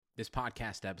This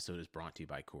podcast episode is brought to you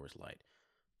by Coors Light.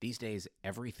 These days,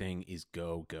 everything is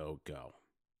go, go, go.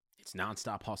 It's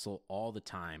nonstop hustle all the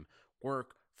time.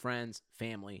 Work, friends,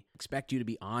 family expect you to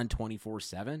be on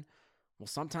 24/7. Well,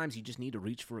 sometimes you just need to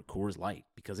reach for a Coors Light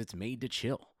because it's made to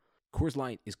chill. Coors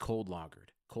Light is cold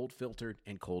lagered, cold filtered,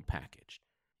 and cold packaged.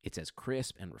 It's as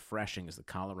crisp and refreshing as the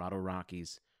Colorado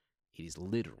Rockies. It is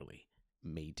literally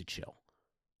made to chill.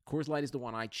 Coors Light is the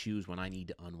one I choose when I need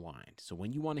to unwind. So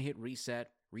when you want to hit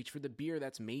reset, reach for the beer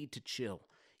that's made to chill.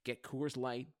 Get Coors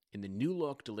Light in the new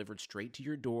look delivered straight to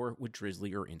your door with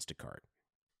Drizzly or Instacart.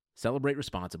 Celebrate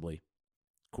responsibly.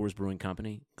 Coors Brewing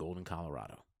Company, Golden,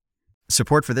 Colorado.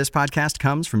 Support for this podcast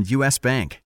comes from U.S.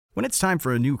 Bank. When it's time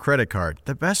for a new credit card,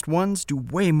 the best ones do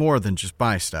way more than just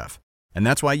buy stuff. And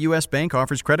that's why U.S. Bank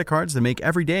offers credit cards that make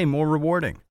every day more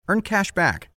rewarding. Earn cash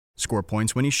back, score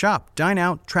points when you shop, dine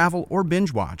out, travel, or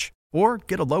binge watch, or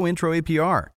get a low intro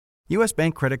APR. U.S.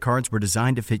 Bank credit cards were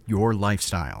designed to fit your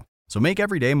lifestyle. So make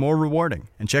every day more rewarding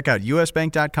and check out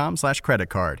usbank.com/credit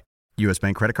card. U.S.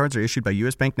 Bank credit cards are issued by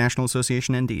U.S. Bank National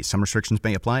Association ND. Some restrictions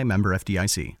may apply. Member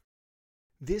FDIC.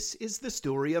 This is the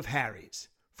story of Harry's.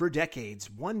 For decades,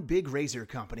 one big razor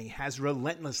company has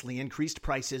relentlessly increased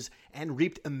prices and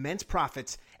reaped immense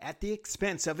profits at the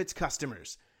expense of its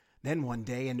customers. Then one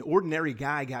day, an ordinary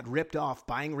guy got ripped off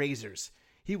buying razors.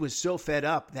 He was so fed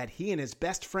up that he and his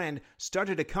best friend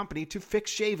started a company to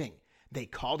fix shaving. They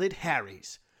called it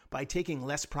Harry's. By taking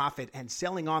less profit and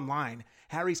selling online,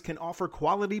 Harry's can offer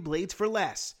quality blades for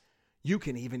less. You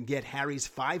can even get Harry's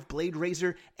 5-blade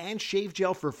razor and shave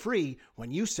gel for free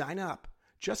when you sign up.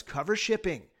 Just cover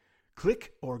shipping.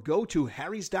 Click or go to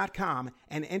harrys.com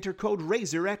and enter code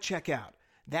RAZOR at checkout.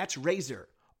 That's RAZOR,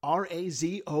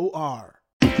 R-A-Z-O-R.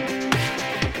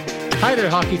 Hi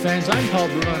there, hockey fans. I'm Paul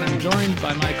Bruno, and I'm joined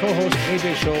by my co-host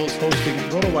AJ Scholes, hosting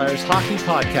RotoWire's hockey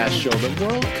podcast show. The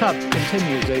World Cup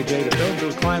continues, AJ, to build to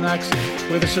a climax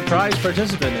with a surprise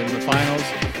participant in the finals.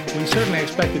 We certainly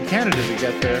expected Canada to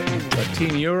get there, but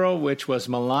Team Euro, which was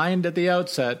maligned at the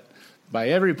outset by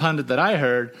every pundit that I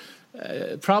heard,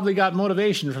 probably got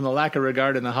motivation from the lack of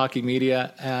regard in the hockey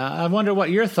media. I wonder what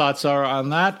your thoughts are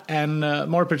on that, and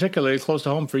more particularly close to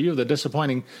home for you, the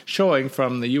disappointing showing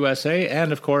from the USA,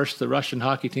 and of course the Russian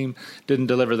hockey team didn't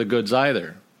deliver the goods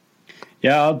either.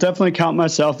 Yeah, I'll definitely count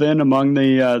myself in among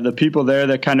the people there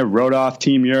that kind of wrote off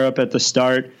Team Europe at the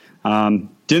start.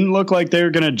 Didn't look like they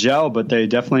were going to gel, but they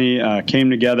definitely came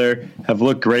together, have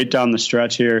looked great down the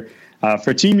stretch here.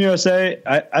 For Team USA,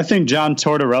 I think John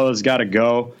Tortorella's got to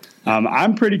go.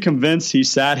 I'm pretty convinced he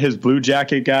sat his Blue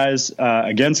Jacket guys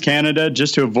against Canada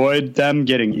just to avoid them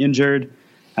getting injured.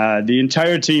 The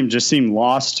entire team just seemed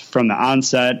lost from the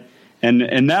onset,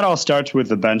 and that all starts with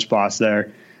the bench boss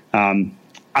there. I'm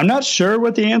not sure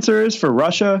what the answer is for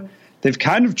Russia. They've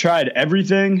kind of tried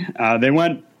everything. They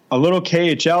went a little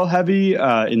KHL heavy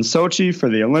in Sochi for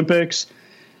the Olympics.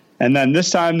 And then this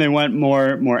time they went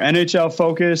more NHL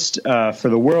focused for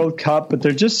the World Cup, but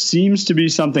there just seems to be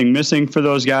something missing for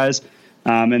those guys.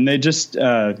 And they just,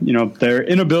 their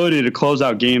inability to close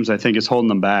out games, I think, is holding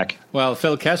them back. Well,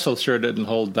 Phil Kessel sure didn't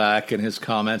hold back in his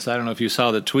comments. I don't know if you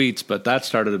saw the tweets, but that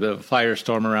started a bit of a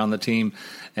firestorm around the team.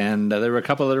 And there were a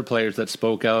couple other players that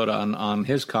spoke out on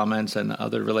his comments and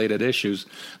other related issues.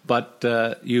 But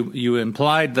you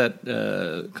implied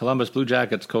that Columbus Blue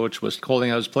Jackets coach was calling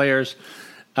out his players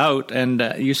out, and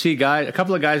you see a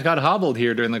couple of guys got hobbled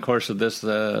here during the course of this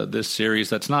series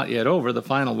that's not yet over. The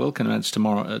final will commence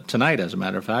tonight, as a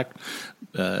matter of fact,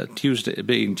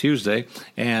 Tuesday.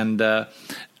 And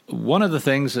one of the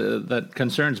things that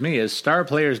concerns me is star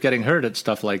players getting hurt at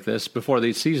stuff like this before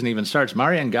the season even starts.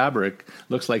 Marian Gaborik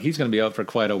looks like he's going to be out for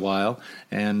quite a while.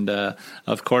 And,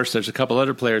 of course, there's a couple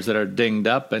other players that are dinged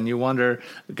up. And you wonder,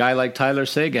 a guy like Tyler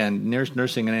Seguin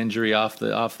nursing an injury off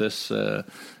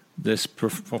this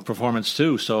performance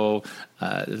too. So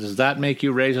does that make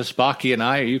you raise a Spocky and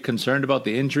eye? Are you concerned about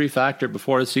the injury factor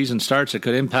before the season starts? It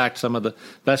could impact some of the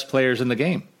best players in the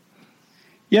game.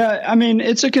 Yeah, I mean,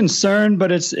 it's a concern, but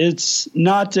it's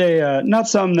not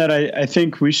something that I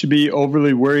think we should be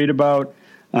overly worried about.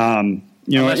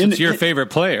 Unless it's your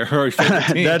favorite player or your favorite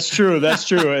team. That's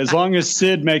true. As long as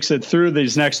Sid makes it through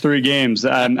these next 3 games,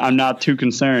 I'm not too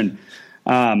concerned.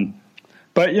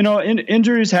 But,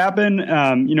 injuries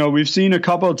happen. We've seen a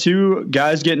couple, 2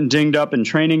 guys getting dinged up in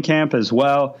training camp as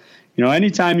well.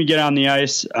 Anytime you get on the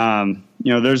ice,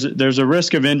 there's a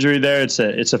risk of injury there. It's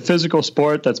a physical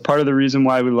sport. That's part of the reason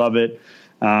why we love it.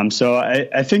 So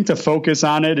I think the focus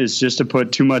on it is just to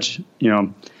put too much,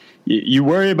 you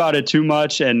worry about it too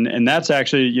much, and that's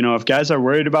actually, if guys are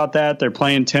worried about that, they're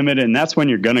playing timid, and that's when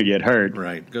you're going to get hurt.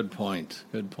 Right. Good point.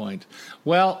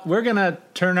 Well, we're going to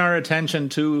turn our attention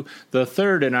to the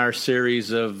third in our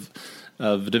series of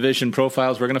division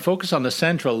profiles. We're going to focus on the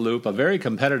Central Loop, a very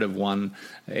competitive one,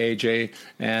 AJ.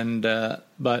 And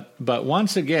but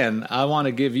once again, I want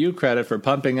to give you credit for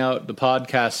pumping out the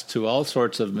podcast to all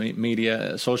sorts of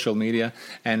media, social media,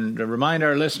 and remind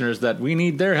our listeners that we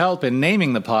need their help in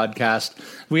naming the podcast.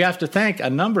 We have to thank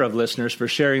a number of listeners for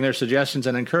sharing their suggestions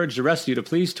and encourage the rest of you to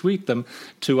please tweet them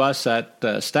to us at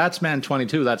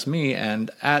Statsman22, that's me, and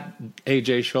at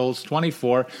AJ Scholes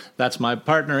 24, that's my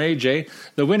partner AJ.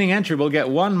 The winning entry will get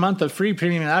 1 month of free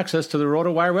premium access to the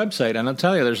RotoWire website. And I'll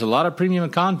tell you, there's a lot of premium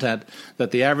content that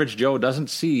the average Joe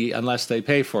doesn't see unless they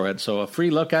pay for it. So a free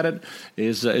look at it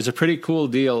is a pretty cool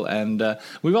deal. And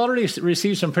we've already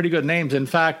received some pretty good names. In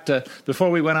fact, before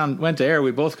we went to air,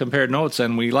 we both compared notes,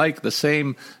 and we like the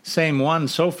same one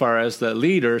so far as the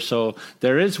leader. So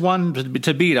there is one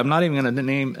to beat. I'm not even going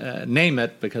to name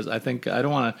it because I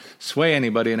don't want to sway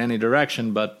anybody in any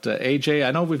direction. But AJ,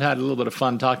 I know we've had a little bit of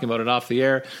fun talking about it off the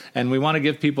air, and we want to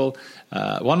give people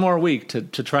one more week to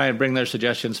try and bring their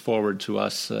suggestions forward to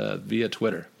us via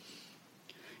Twitter.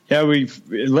 Yeah,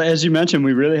 as you mentioned,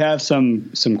 we really have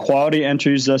some quality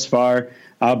entries thus far,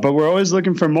 but we're always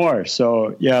looking for more.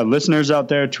 So yeah, listeners out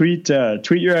there, tweet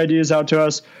your ideas out to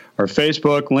us, or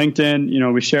Facebook,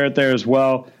 LinkedIn. We share it there as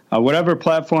well. Whatever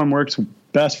platform works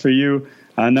best for you,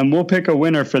 and then we'll pick a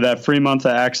winner for that free month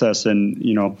of access.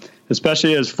 And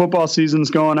especially as football season's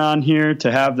going on here,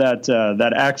 to have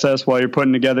that access while you're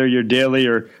putting together your daily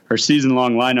or season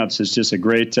long lineups is just a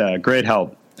great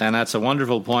help. And that's a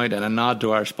wonderful point, and a nod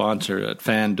to our sponsor at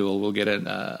FanDuel. We'll get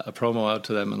a promo out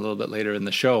to them a little bit later in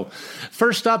the show.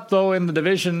 First up, though, in the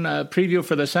division preview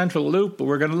for the Central Loop,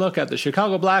 we're going to look at the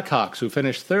Chicago Blackhawks, who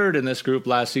finished third in this group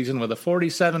last season with a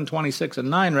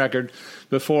 47-26-9 record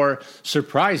before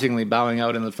surprisingly bowing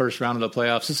out in the first round of the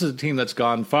playoffs. This is a team that's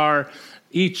gone far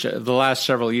each of the last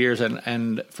several years,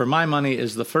 and for my money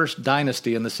is the first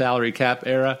dynasty in the salary cap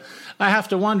era. I have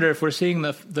to wonder if we're seeing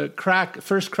the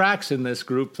first cracks in this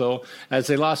group, though, as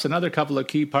they lost another couple of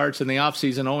key parts in the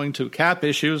offseason owing to cap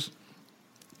issues.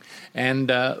 And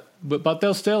but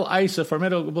they'll still ice a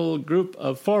formidable group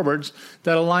of forwards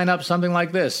that'll line up something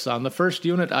like this. On the first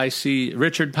unit, I see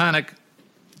Richard Panik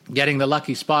getting the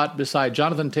lucky spot beside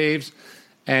Jonathan Toews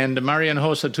and Marian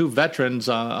Hossa, two veterans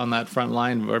on that front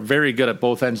line, are very good at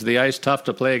both ends of the ice, tough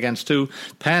to play against too.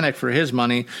 Panik, for his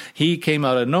money, he came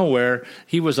out of nowhere.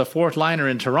 He was a fourth liner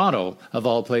in Toronto, of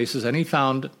all places, and he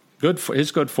found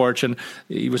his good fortune.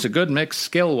 He was a good mix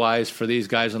skill-wise for these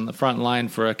guys on the front line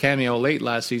for a cameo late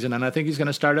last season, and I think he's going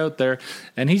to start out there.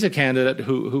 And he's a candidate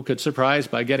who could surprise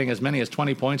by getting as many as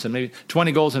 20 points and maybe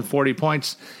 20 goals and 40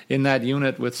 points in that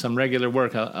unit with some regular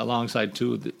work alongside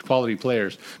two quality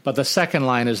players. But the second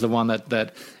line is the one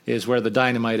that is where the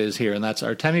dynamite is here, and that's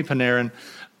Artemi Panarin,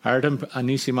 Artem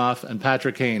Anisimov, and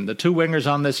Patrick Kane. The two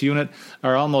wingers on this unit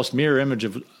are almost mirror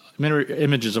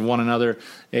images of one another.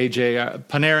 AJ,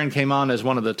 Panarin came on as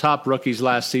one of the top rookies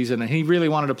last season, and he really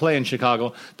wanted to play in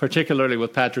Chicago, particularly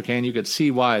with Patrick Kane. You could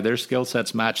see why. Their skill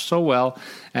sets match so well.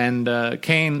 And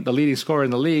Kane, the leading scorer in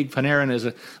the league, Panarin is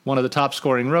one of the top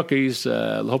scoring rookies,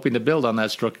 hoping to build on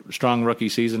that strong rookie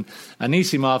season.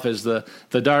 Anisimov is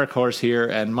the dark horse here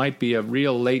and might be a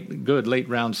real late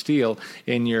round steal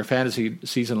in your fantasy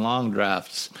season long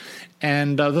drafts.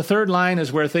 And the third line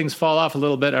is where things fall off a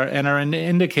little bit and are an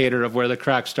indicator of where the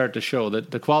cracks start to show. That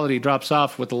the quality drops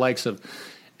off with the likes of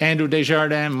Andrew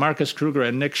Desjardins, Marcus Kruger,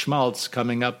 and Nick Schmaltz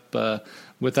coming up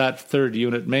with that third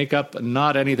unit makeup.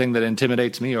 Not anything that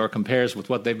intimidates me or compares with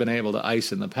what they've been able to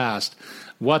ice in the past.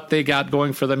 What they got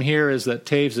going for them here is that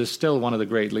Toews is still one of the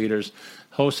great leaders.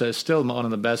 Hossa is still one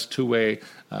of the best two-way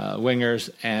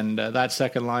wingers, and that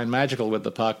second line magical with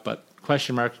the puck, but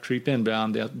question marks creep in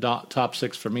beyond the top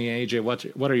six for me. AJ,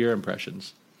 what are your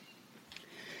impressions?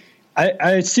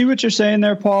 I see what you're saying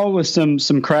there, Paul, with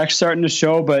some cracks starting to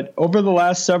show, but over the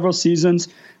last several seasons,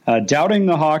 doubting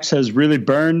the Hawks has really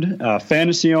burned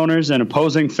fantasy owners and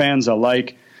opposing fans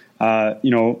alike.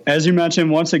 As you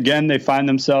mentioned, once again, they find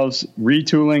themselves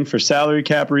retooling for salary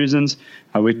cap reasons.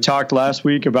 We talked last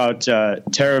week about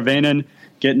Teravainen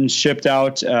getting shipped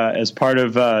out as part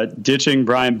of ditching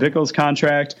Brian Bickle's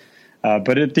contract.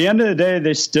 But at the end of the day,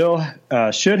 they still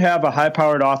should have a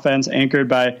high-powered offense anchored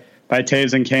by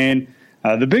Toews and Kane.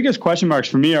 The biggest question marks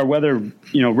for me are whether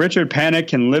Richard Panik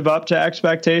can live up to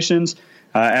expectations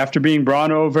after being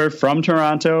brought over from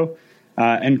Toronto,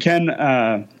 and can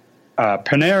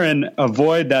Panarin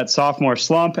avoid that sophomore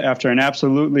slump after an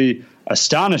absolutely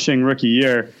astonishing rookie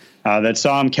year. that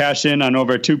saw him cash in on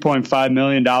over $2.5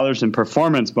 million in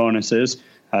performance bonuses.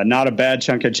 Not a bad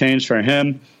chunk of change for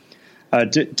him.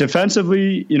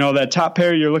 Defensively, that top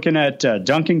pair, you're looking at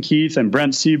Duncan Keith and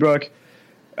Brent Seabrook.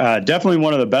 Definitely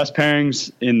one of the best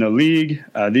pairings in the league.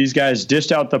 These guys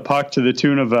dished out the puck to the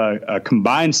tune of a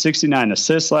combined 69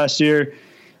 assists last year.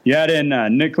 You add in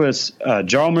Nicholas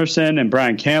Hjalmarsson and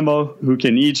Brian Campbell, who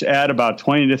can each add about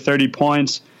 20 to 30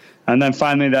 points. And then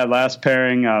finally that last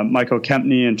pairing, Michael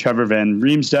Kempny and Trevor Van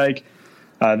Riemsdyk.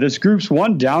 This group's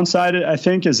one downside, I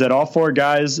think, is that all four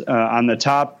guys on the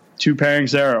top two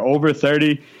pairings there are over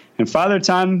 30. And Father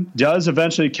Time does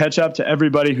eventually catch up to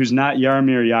everybody who's not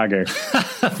Jaromir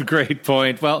Jagr. Great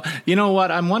point. Well, you know what?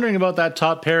 I'm wondering about that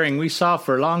top pairing. We saw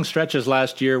for long stretches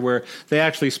last year where they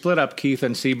actually split up Keith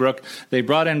and Seabrook. They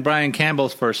brought in Brian Campbell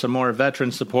for some more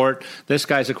veteran support. This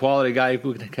guy's a quality guy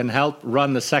who can help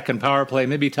run the second power play,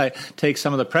 maybe take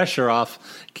some of the pressure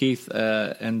off Keith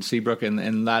and Seabrook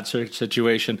in that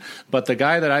situation. But the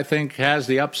guy that I think has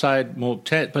the upside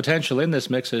potential in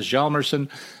this mix is Hjalmarsson,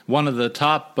 one of the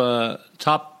top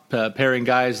pairing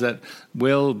guys that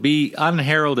will be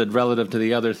unheralded relative to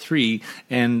the other three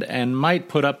and might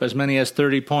put up as many as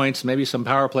 30 points, maybe some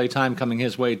power play time coming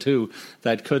his way too,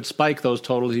 that could spike those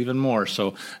totals even more.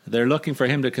 So they're looking for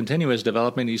him to continue his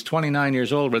development. He's 29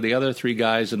 years old, where the other three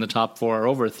guys in the top four are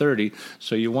over 30.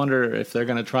 So you wonder if they're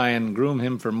going to try and groom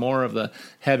him for more of the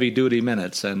heavy-duty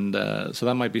minutes. And so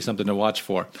that might be something to watch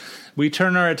for. We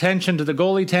turn our attention to the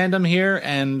goalie tandem here,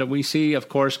 and we see, of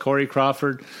course, Corey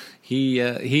Crawford. He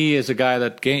is a guy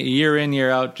that year in,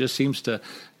 year out just seems to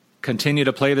continue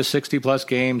to play the 60-plus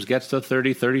games, gets to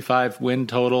 30, 35 win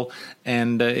total,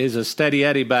 and is a steady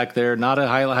Eddie back there. Not a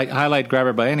highlight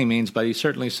grabber by any means, but he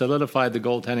certainly solidified the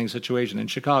goaltending situation in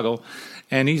Chicago.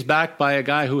 And he's backed by a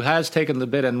guy who has taken the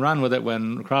bit and run with it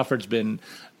when Crawford's been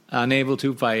unable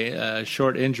to by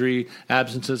short injury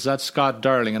absences. That's Scott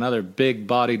Darling, another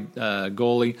big-bodied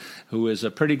goalie who is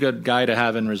a pretty good guy to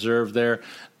have in reserve there.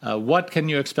 What can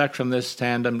you expect from this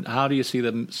tandem? How do you see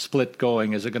the split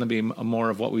going? Is it going to be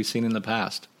more of what we've seen in the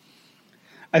past?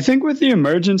 I think with the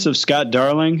emergence of Scott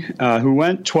Darling, who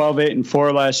went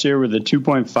 12-8-4 last year with a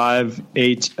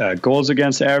 2.58 goals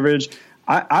against average,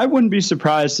 I wouldn't be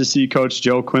surprised to see Coach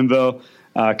Joe Quenneville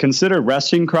consider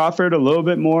resting Crawford a little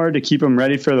bit more to keep him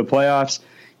ready for the playoffs.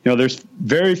 There's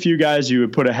very few guys you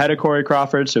would put ahead of Corey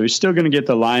Crawford, so he's still going to get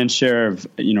the lion's share of,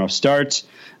 starts.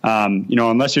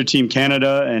 Unless you're Team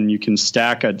Canada and you can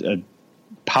stack a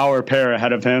power pair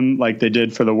ahead of him like they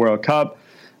did for the World Cup.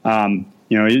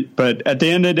 But at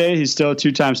the end of the day, he's still a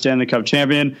two-time Stanley Cup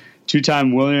champion,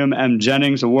 two-time William M.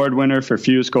 Jennings Award winner for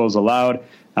fewest goals allowed.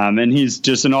 And he's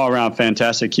just an all-around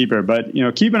fantastic keeper. But,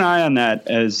 keep an eye on that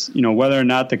as, whether or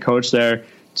not the coach there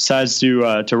decides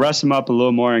to rest him up a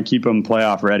little more and keep him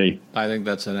playoff ready. I think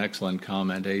that's an excellent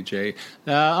comment, AJ.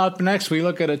 Up next, we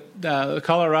look at the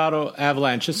Colorado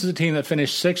Avalanche. This is a team that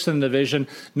finished sixth in the division,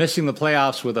 missing the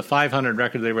playoffs with a .500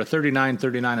 record. They were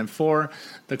 39-39-4.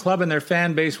 The club and their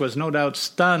fan base was no doubt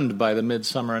stunned by the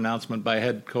midsummer announcement by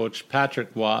head coach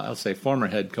Patrick Waugh, I'll say former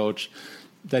head coach,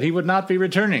 that he would not be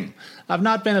returning. I've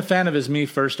not been a fan of his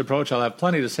me-first approach. I'll have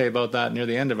plenty to say about that near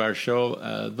the end of our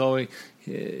show, though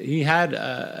he had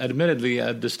admittedly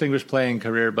a distinguished playing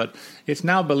career, but it's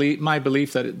now my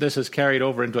belief that this has carried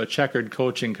over into a checkered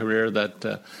coaching career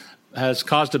that has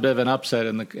caused a bit of an upset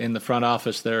in the front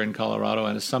office there in Colorado,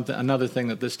 and it's another thing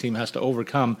that this team has to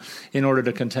overcome in order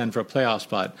to contend for a playoff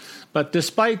spot. But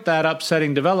despite that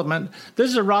upsetting development, this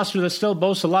is a roster that still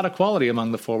boasts a lot of quality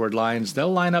among the forward lines.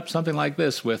 They'll line up something like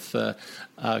this with a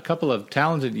couple of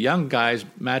talented young guys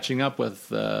matching up with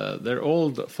their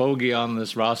old fogey on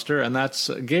this roster, and that's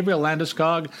Gabriel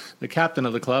Landeskog, the captain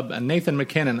of the club, and Nathan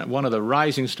MacKinnon, one of the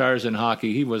rising stars in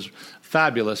hockey. He was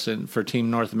fabulous for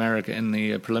Team North America in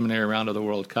the preliminary round of the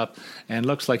World Cup, and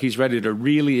looks like he's ready to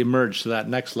really emerge to that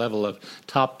next level of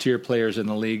top-tier players in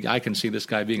the league. I can see this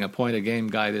guy being a point-a-game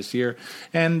guy this year.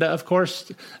 And, of course,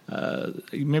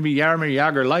 maybe Jaromir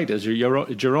Jagr light is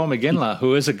Jarome Iginla,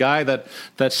 who is a guy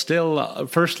that's still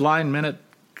first-line minute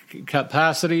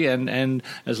capacity, and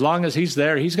as long as he's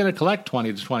there, he's going to collect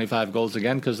 20 to 25 goals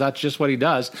again, because that's just what he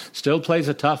does. Still plays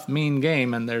a tough, mean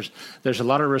game, and there's a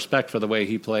lot of respect for the way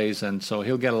he plays, and so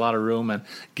he'll get a lot of room and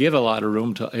give a lot of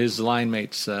room to his line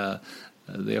mates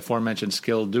the aforementioned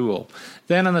skilled duo.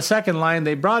 Then on the second line,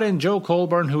 they brought in Joe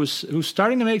Colborne, who's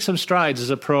starting to make some strides as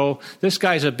a pro. This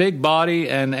guy's a big body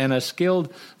and a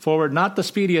skilled forward, not the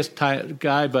speediest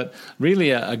guy, but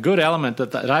really a good element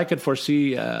that I could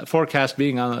forecast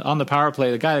being on the power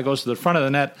play. The guy that goes to the front of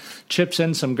the net, chips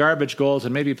in some garbage goals,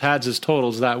 and maybe pads his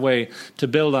totals that way to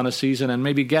build on a season and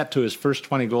maybe get to his first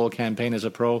 20-goal campaign as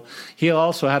a pro. He'll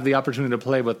also have the opportunity to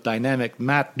play with dynamic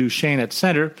Matt Duchene at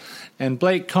center, and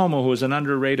Blake Como, who is an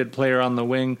underrated player on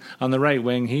the right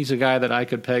wing. He's a guy that I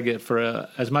could peg it for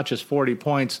as much as 40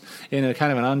 points in a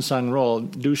kind of an unsung role.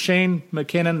 Duchene,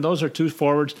 McKinnon, those are two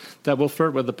forwards that will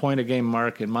flirt with the point-a-game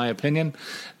mark, in my opinion.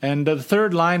 And the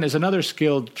third line is another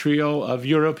skilled trio of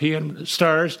European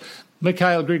stars,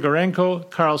 Mikhail Grigorenko,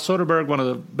 Carl Soderberg, one of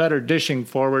the better dishing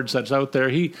forwards that's out there.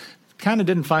 He kind of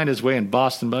didn't find his way in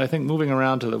Boston, but I think moving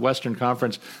around to the Western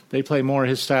Conference, they play more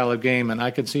his style of game, and I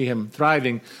could see him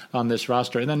thriving on this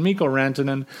roster. And then Mikko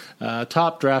Rantanen,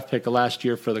 top draft pick last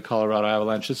year for the Colorado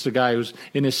Avalanche. This is a guy who's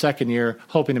in his second year,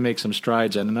 hoping to make some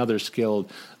strides, and another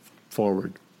skilled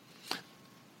forward.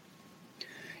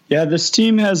 Yeah, this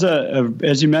team has,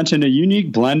 as you mentioned, a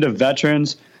unique blend of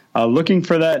veterans looking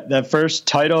for that first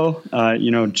title,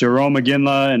 Jerome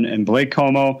McGinley and Blake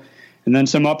Como, and then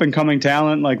some up-and-coming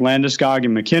talent like Landeskog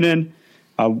and McKinnon.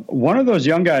 One of those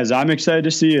young guys I'm excited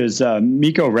to see is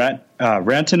Mikko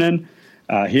Rantanen.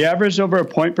 He averaged over a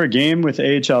point per game with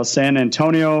AHL San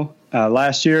Antonio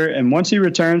last year, and once he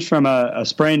returns from a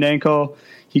sprained ankle,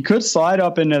 he could slide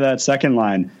up into that second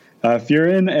line. If you're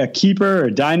in a keeper or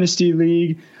dynasty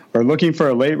league or looking for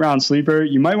a late-round sleeper,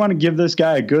 you might want to give this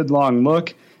guy a good long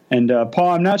look. And,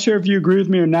 Paul, I'm not sure if you agree with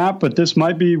me or not, but this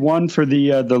might be one for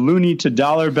the loony to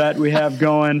dollar bet we have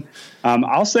going.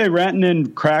 I'll say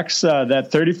Rantanen cracks that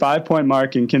 35-point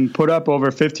mark and can put up over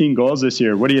 15 goals this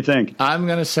year. What do you think? I'm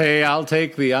going to say I'll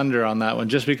take the under on that one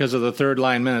just because of the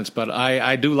third-line minutes, but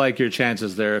I do like your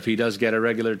chances there if he does get a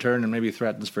regular turn and maybe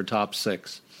threatens for top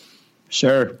six.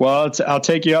 Sure. Well, I'll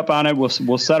take you up on it.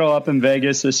 We'll settle up in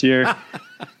Vegas this year.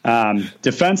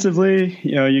 Defensively,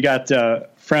 you got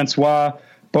Francois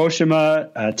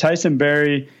Beauchemin, Tyson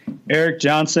Barrie, Eric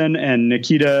Johnson, and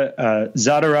Nikita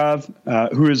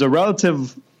Zadorov, who is a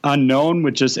relative unknown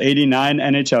with just 89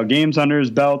 NHL games under his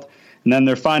belt. And then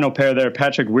their final pair there,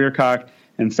 Patrick Wiercock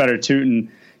and Fedor Tutin.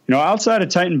 Outside of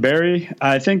Tyson Barrie,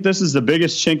 I think this is the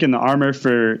biggest chink in the armor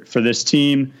for this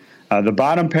team. The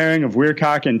bottom pairing of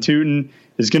Wiercock and Tutin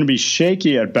is going to be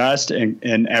shaky at best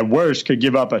and at worst could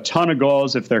give up a ton of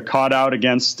goals if they're caught out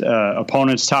against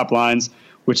opponents' top lines,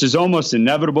 which is almost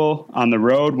inevitable on the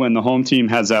road when the home team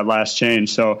has that last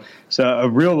change. So a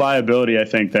real liability, I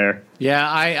think, there. Yeah,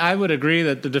 I would agree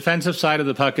that the defensive side of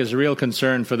the puck is a real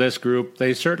concern for this group.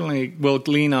 They certainly will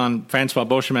lean on Francois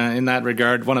Beauchemin in that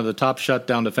regard, one of the top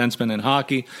shutdown defensemen in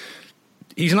hockey.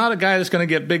 He's not a guy that's going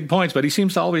to get big points, but he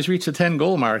seems to always reach the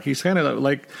 10-goal mark. He's kind of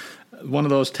like one of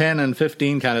those 10 and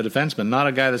 15 kind of defensemen, not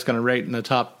a guy that's going to rate in the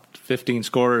top 15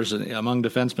 scorers among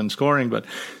defensemen scoring, but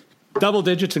double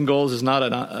digits in goals is not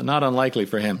unlikely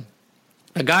for him.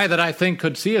 A guy that I think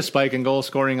could see a spike in goal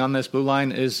scoring on this blue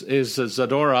line is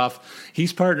Zadorov.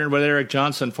 He's partnered with Eric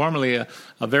Johnson, formerly a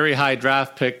very high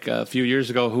draft pick a few years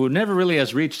ago, who never really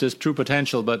has reached his true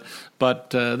potential. But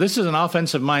this is an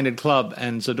offensive-minded club,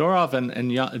 and Zadorov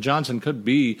and Johnson could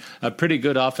be a pretty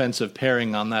good offensive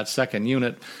pairing on that second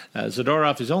unit.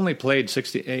 Zadorov has only played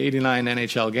 89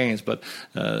 NHL games, but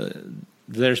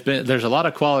there's a lot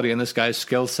of quality in this guy's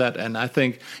skill set, and I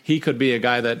think he could be a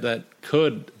guy that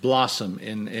could blossom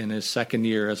in his second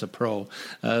year as a pro.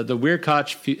 The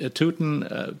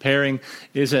Wiercock-Tutin pairing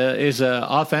is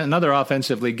another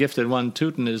offensively gifted one.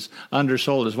 Tutin is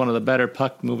undersold as one of the better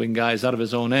puck-moving guys out of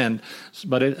his own end.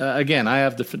 But again, I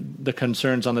have the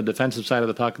concerns on the defensive side of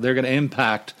the puck. They're going to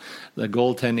impact the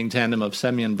goaltending tandem of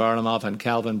Semyon Varlamov and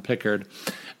Calvin Pickard.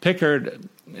 Pickard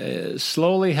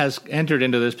slowly has entered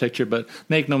into this picture, but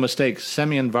make no mistake,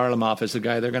 Semyon Varlamov is the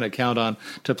guy they're going to count on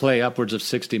to play upwards of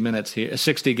 60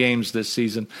 games this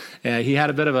season. He had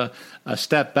a bit of a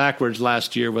step backwards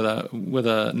last year with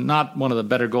a not one of the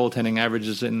better goaltending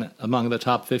averages among the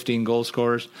top 15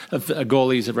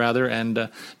 goalies rather. And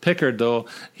Pickard, though,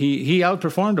 he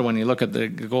outperformed him when you look at the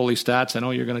goalie stats. I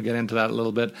know you're going to get into that a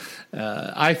little bit.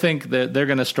 I think that they're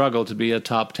going to struggle to be a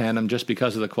top tandem just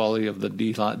because of the quality of the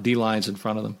D lines in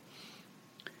front of them.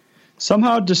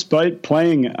 Somehow, despite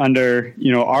playing under,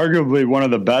 arguably one of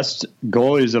the best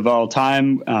goalies of all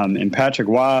time in Patrick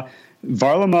Waugh,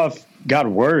 Varlamov got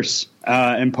worse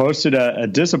and posted a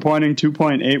disappointing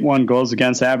 2.81 goals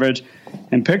against average.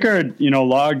 And Pickard,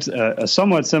 logged a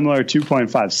somewhat similar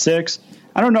 2.56.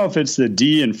 I don't know if it's the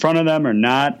D in front of them or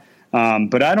not,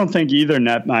 But I don't think either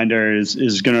netminder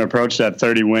is going to approach that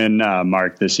 30-win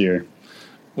mark this year.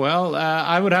 Well,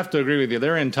 I would have to agree with you.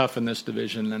 They're in tough in this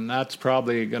division, and that's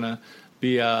probably going to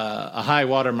be a high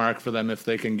water mark for them if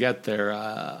they can get there.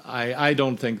 I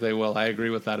don't think they will. I agree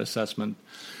with that assessment.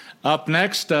 Up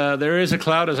next, there is a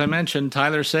cloud, as I mentioned.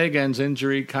 Tyler Seguin's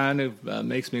injury kind of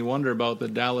makes me wonder about the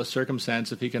Dallas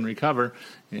circumstance, if he can recover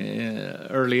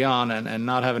early on and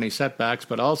not have any setbacks.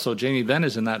 But also, Jamie Benn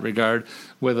is in that regard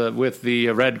with the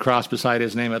red cross beside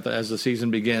his name as the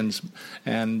season begins.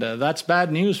 And that's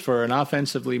bad news for an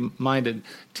offensively minded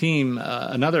team,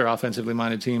 another offensively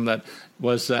minded team that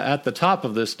was at the top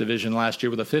of this division last year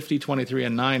with a 50, 23,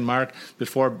 and 9 mark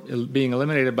before being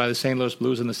eliminated by the St. Louis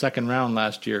Blues in the second round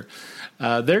last year.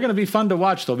 They're going to be fun to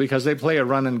watch, though, because they play a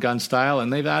run-and-gun style,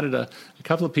 and they've added a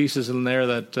couple of pieces in there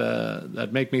that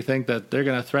make me think that they're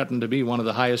going to threaten to be one of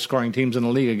the highest-scoring teams in the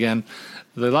league again.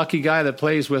 The lucky guy that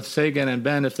plays with Seguin and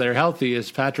Benn, if they're healthy,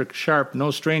 is Patrick Sharp,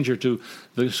 no stranger to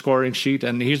the scoring sheet,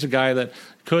 and he's a guy that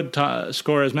could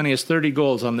score as many as 30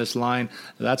 goals on this line.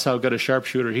 That's how good a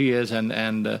sharpshooter he is,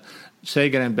 and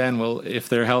Seguin and Benn will, if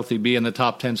they're healthy, be in the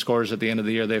top 10 scorers at the end of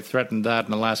the year. They've threatened that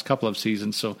in the last couple of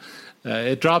seasons, so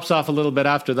it drops off a little bit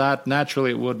after that.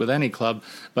 Naturally, it would with any club,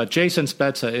 but Jason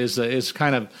Spezza is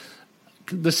kind of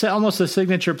almost the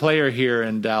signature player here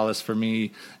in Dallas for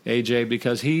me, AJ,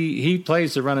 because he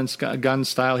plays the run and gun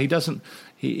style. He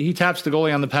taps the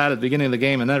goalie on the pad at the beginning of the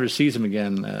game and never sees him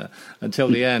again until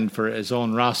the end for his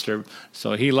own roster.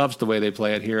 So he loves the way they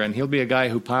play it here, and he'll be a guy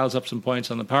who piles up some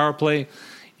points on the power play,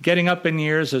 getting up in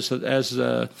years as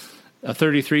a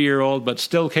 33-year-old, but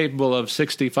still capable of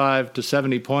 65 to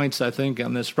 70 points, I think,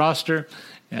 on this roster.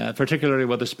 Particularly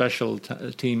with the special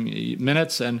team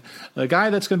minutes. And the guy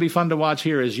that's going to be fun to watch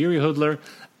here is Jiri Hudler,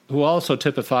 who also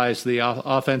typifies the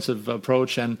offensive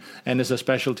approach and is a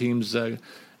special teams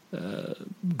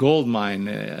gold mine.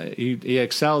 He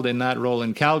excelled in that role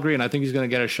in Calgary, and I think he's going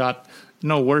to get a shot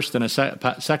no worse than a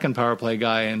second power play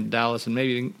guy in Dallas and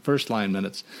maybe first-line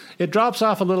minutes. It drops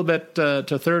off a little bit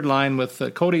to third line with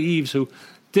Cody Eaves, who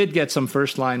did get some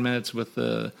first-line minutes with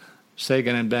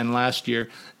Seguin and Benn last year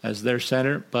as their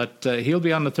center, but he'll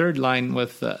be on the third line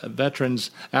with veterans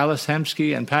Alice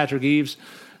Hemsky and Patrick Eaves.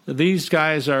 These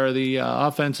guys are the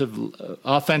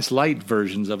offense light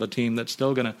versions of a team that's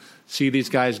still going to see these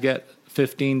guys get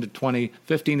 15 to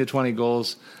 20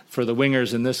 goals for the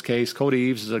wingers in this case. Cody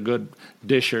Eaves is a good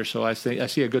disher, so I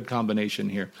see a good combination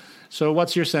here. So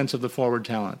what's your sense of the forward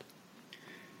talent?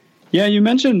 Yeah, you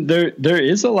mentioned there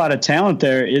is a lot of talent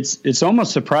there. It's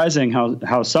almost surprising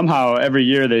how somehow every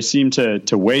year they seem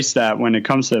to waste that when it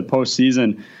comes to the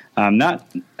postseason. Not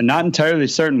entirely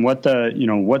certain what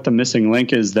the missing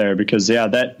link is there, because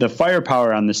the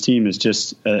firepower on this team is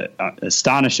just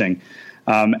astonishing.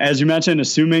 As you mentioned,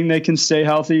 assuming they can stay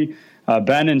healthy,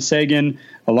 Benn and Seguin,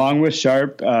 along with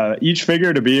Sharp, each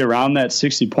figure to be around that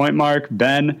 60-point mark.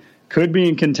 Benn could be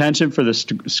in contention for the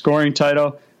scoring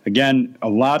title. Again, a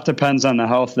lot depends on the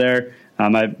health there.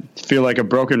 I feel like a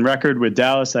broken record with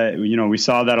Dallas. We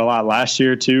saw that a lot last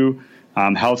year too.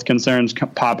 Health concerns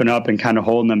popping up and kind of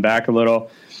holding them back a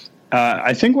little.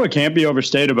 I think what can't be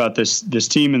overstated about this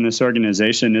team and this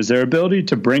organization is their ability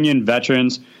to bring in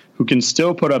veterans who can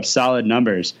still put up solid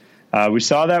numbers. We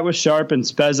saw that with Sharp and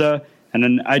Spezza, and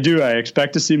then I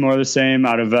expect to see more of the same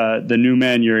out of the new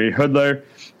man, Jiri Hudler.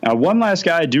 One last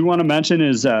guy I do want to mention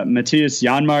is Matthias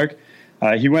Janmark.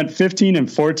 He went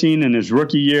 15-14 in his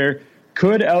rookie year,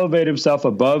 could elevate himself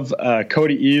above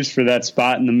Cody Eaves for that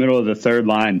spot in the middle of the third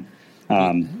line.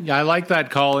 Yeah, I like that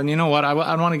call. And you know what? I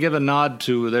want to give a nod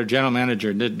to their general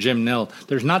manager, Jim Nill.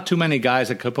 There's not too many guys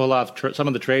that could pull off some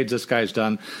of the trades this guy's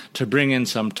done to bring in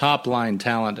some top-line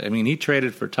talent. I mean, he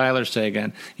traded for Tyler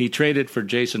Seguin. He traded for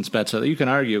Jason Spezza. You can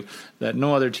argue that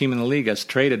no other team in the league has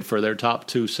traded for their top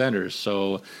two centers.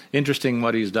 So interesting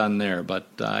what he's done there. But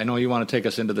I know you want to take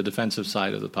us into the defensive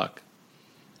side of the puck.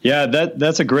 Yeah,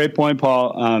 that's a great point,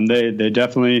 Paul. They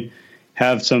definitely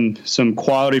have some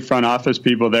quality front office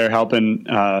people there helping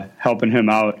him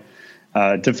out.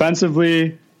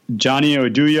 Defensively, Johnny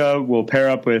Oduya will pair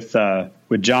up with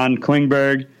John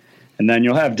Klingberg, and then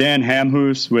you'll have Dan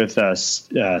Hamhuis with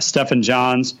Stefan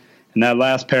Johns, and that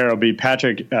last pair will be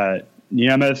Patrick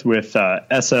Nemeth with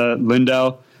Esa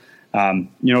Lindell.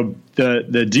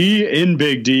 The D in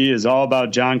Big D is all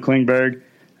about John Klingberg.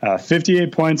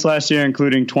 58 points last year,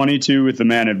 including 22 with the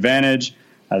man advantage.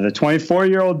 The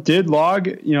 24-year-old did log,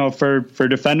 for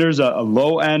defenders, a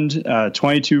low-end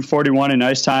 22-41 in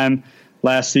ice time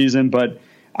last season. But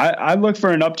I look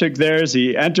for an uptick there as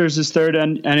he enters his third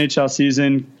NHL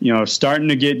season, starting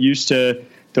to get used to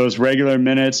those regular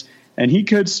minutes. and he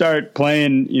could start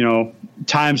playing,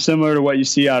 time similar to what you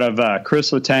see out of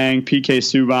Chris Letang, PK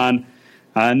Subban.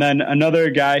 And then another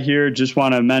guy here, just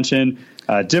want to mention,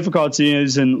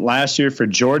 difficulties in last year for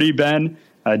Jordy Ben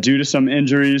due to some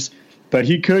injuries, but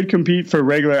he could compete for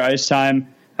regular ice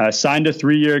time, signed a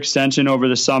 3-year extension over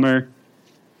the summer,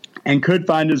 and could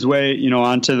find his way,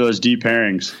 onto those deep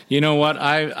pairings. You know what?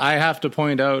 I have to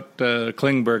point out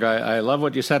Klingberg. I love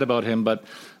what you said about him, but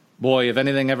boy, if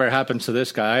anything ever happens to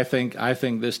this guy, I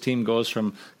think this team goes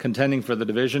from contending for the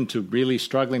division to really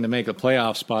struggling to make a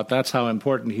playoff spot. That's how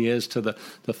important he is to the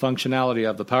functionality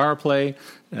of the power play.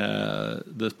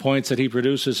 The points that he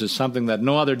produces is something that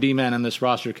no other D-man in this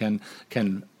roster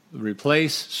can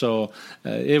replace. So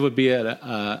it would be an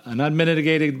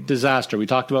unmitigated disaster. We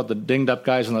talked about the dinged up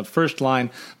guys on the first line,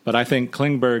 but I think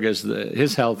Klingberg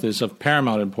his health is of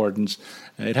paramount importance.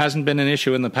 It hasn't been an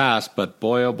issue in the past, but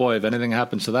boy, oh boy, if anything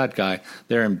happens to that guy,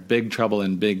 they're in big trouble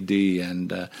in Big D. And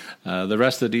the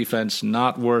rest of the defense,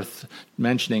 not worth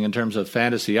mentioning in terms of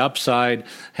fantasy upside.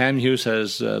 Hamhuis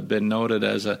has been noted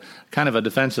as a kind of a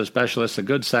defensive specialist, a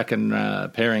good second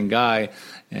pairing guy.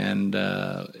 And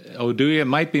Oduya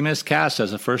might be miscast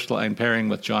as a first-line pairing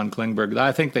with John Klingberg.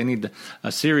 I think they need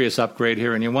a serious upgrade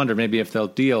here, and you wonder maybe if they'll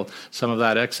deal some of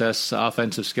that excess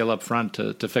offensive skill up front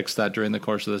to fix that during the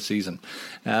course of the season.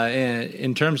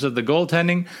 In terms of the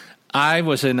goaltending, I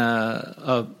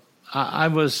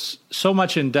was so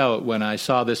much in doubt when I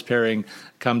saw this pairing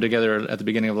come together at the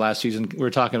beginning of last season. We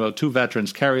were talking about two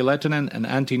veterans, Kari Lehtinen and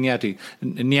Antti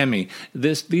Niemi.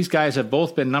 These guys have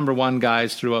both been number one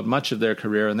guys throughout much of their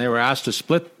career, and they were asked to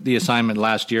split the assignment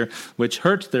last year, which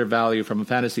hurts their value from a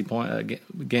fantasy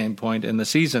game point in the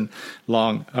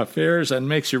season-long affairs and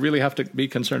makes you really have to be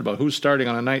concerned about who's starting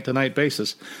on a night-to-night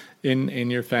basis in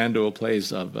your FanDuel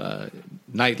plays of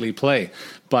nightly play.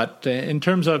 But in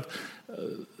terms of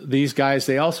these guys,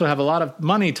 they also have a lot of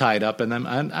money tied up in them,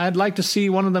 and I'd like to see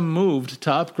one of them moved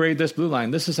to upgrade this blue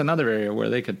line. This is another area where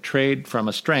they could trade from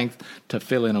a strength to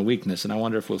fill in a weakness, and I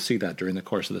wonder if we'll see that during the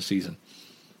course of the season.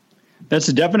 That's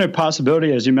a definite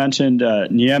possibility. As you mentioned,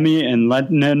 Niemi and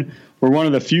Lehtinen were one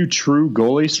of the few true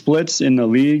goalie splits in the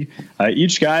league.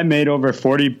 Each guy made over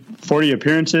 40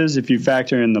 appearances if you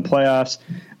factor in the playoffs.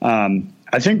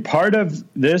 I think part of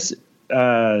this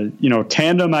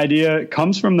tandem idea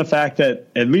comes from the fact that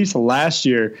at least last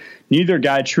year, neither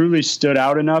guy truly stood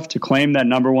out enough to claim that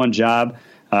number one job.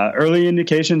 Early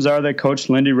indications are that Coach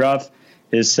Lindy Ruff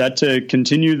is set to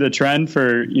continue the trend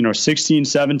for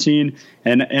 16-17,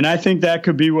 and I think that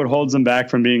could be what holds them back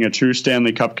from being a true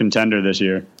Stanley Cup contender this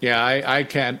year. Yeah, I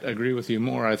can't agree with you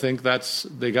more. I think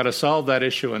they got to solve that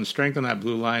issue and strengthen that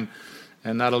blue line.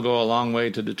 And that'll go a long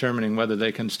way to determining whether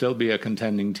they can still be a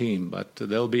contending team. But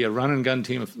they'll be a run-and-gun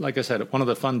team. Like I said, one of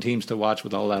the fun teams to watch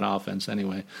with all that offense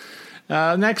anyway.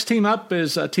 Next team up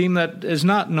is a team that has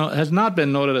not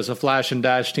been noted as a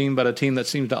flash-and-dash team, but a team that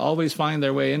seems to always find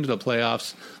their way into the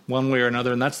playoffs one way or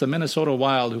another, and that's the Minnesota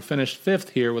Wild, who finished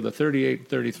fifth here with a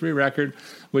 38-33 record,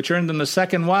 which earned them the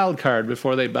second wild card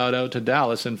before they bowed out to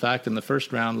Dallas, in fact, in the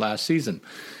first round last season.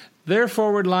 Their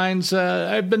forward lines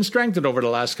have been strengthened over the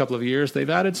last couple of years. They've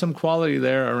added some quality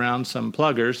there around some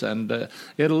pluggers, and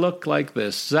it'll look like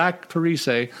this. Zach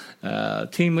Parise,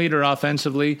 team leader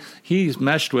offensively, he's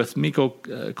meshed with Mikko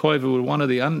Koivu, one of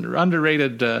the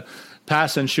underrated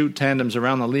pass and shoot tandems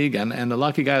around the league, and the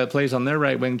lucky guy that plays on their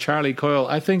right wing, Charlie Coyle.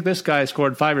 I think this guy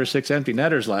scored 5 or 6 empty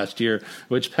netters last year,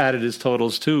 which padded his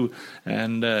totals too.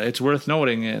 And it's worth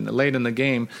noting, late in the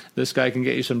game, this guy can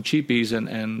get you some cheapies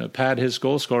and pad his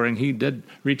goal scoring. He did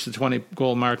reach the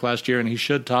 20-goal mark last year, and he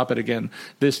should top it again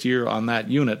this year on that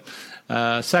unit.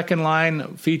 Second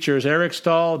line features Eric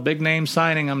Stahl, big name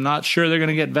signing. I'm not sure they're going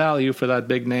to get value for that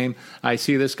big name. I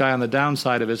see this guy on the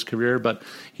downside of his career, but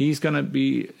he's going to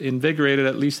be invigorated,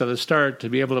 at least at the start, to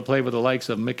be able to play with the likes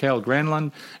of Mikael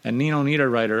Granlund and Nino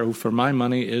Niederreiter, who for my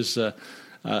money is a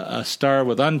star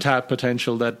with untapped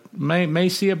potential that may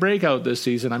see a breakout this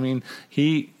season. I mean,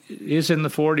 he is in the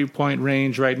 40-point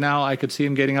range right now. I could see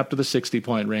him getting up to the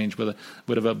 60-point range with a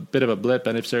bit of a blip,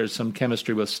 and if there's some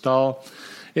chemistry with Stahl.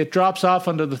 It drops off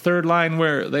onto the third line,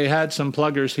 where they had some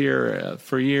pluggers here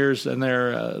for years, and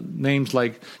they're names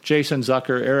like Jason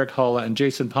Zucker, Eric Hull, and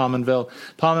Jason Pominville.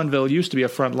 Pominville used to be a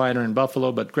front liner in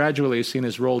Buffalo, but gradually has seen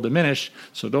his role diminish,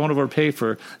 so don't overpay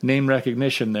for name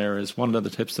recognition there is one of the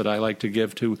tips that I like to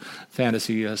give to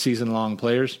fantasy season-long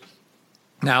players.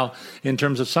 Now, in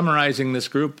terms of summarizing this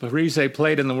group, Parise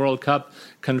played in the World Cup,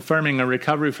 confirming a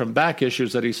recovery from back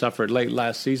issues that he suffered late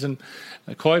last season.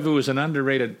 Koivu is an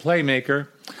underrated playmaker.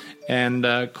 And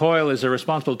Coyle is a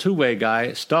responsible two-way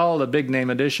guy. Stahl, a big-name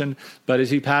addition, but is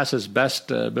he past his best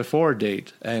before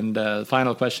date? And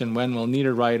final question, when will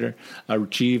Niederreiter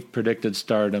achieve predicted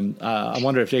stardom? I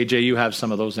wonder if, AJ, you have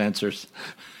some of those answers.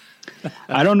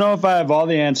 I don't know if I have all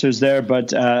the answers there,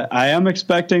 but I am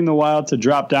expecting the Wild to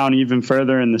drop down even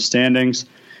further in the standings.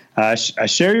 I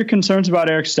share your concerns about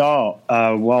Eric Stahl.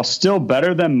 While still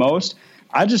better than most,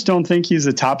 I just don't think he's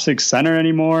a top 6 center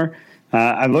anymore.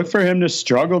 I look for him to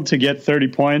struggle to get 30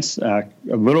 points. A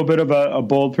little bit of a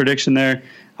bold prediction there.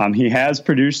 He has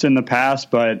produced in the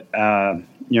past, but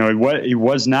he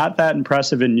was not that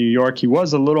impressive in New York. He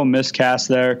was a little miscast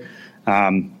there.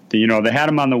 They had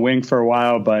him on the wing for a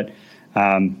while, but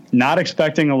not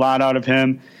expecting a lot out of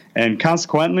him. And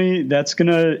consequently, that's going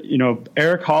to,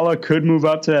 Eric Haula could move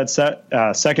up to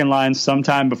that second line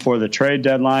sometime before the trade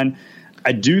deadline.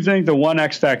 I do think the one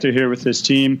X factor here with this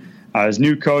team is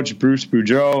new coach Bruce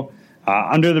Boudreau.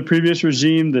 Under the previous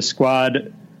regime, the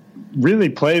squad really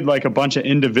played like a bunch of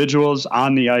individuals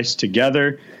on the ice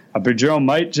together. Boudreau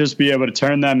might just be able to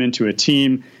turn them into a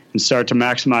team and start to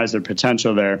maximize their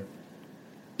potential there.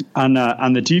 On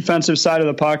the defensive side of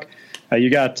the puck, you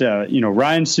got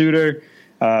Ryan Suter,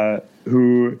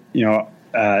 who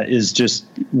is just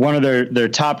one of their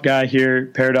top guy here,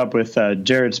 paired up with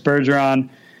Jared Spurgeon,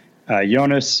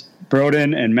 Jonas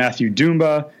Brodin, and Matthew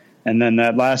Dumba, and then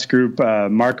that last group,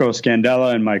 Marco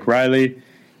Scandella and Mike Riley.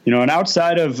 And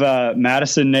outside of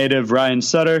Madison native Ryan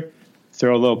Sutter,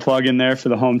 throw a little plug in there for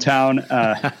the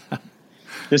hometown.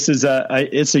 This is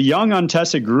it's a young,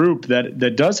 untested group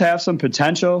that does have some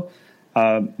potential.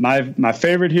 My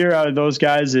favorite here out of those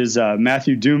guys is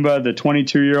Matthew Dumba, the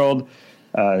 22-year-old.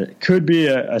 Could be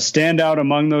a standout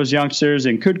among those youngsters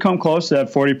and could come close to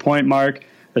that 40-point mark,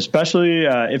 especially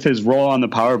if his role on the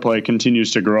power play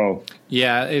continues to grow.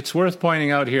 Yeah, it's worth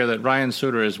pointing out here that Ryan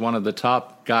Suter is one of the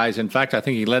top guys. In fact, I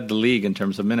think he led the league in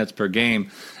terms of minutes per game.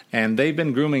 And they've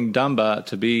been grooming Dumba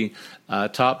to be a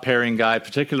top pairing guy,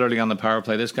 particularly on the power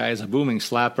play. This guy is a booming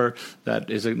slapper that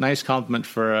is a nice compliment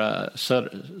for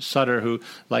Sutter, who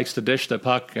likes to dish the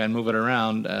puck and move it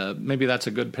around. Maybe that's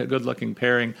a good-looking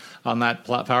pairing on that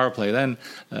power play. Then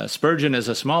Spurgeon is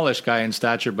a smallish guy in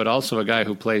stature, but also a guy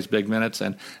who plays big minutes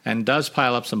and does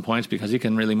pile up some points because he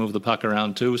can really move the puck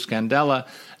around too. Scandella,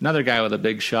 another guy with a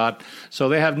big shot. So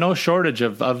they have no shortage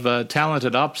of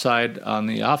talented upside on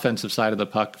the offensive side of the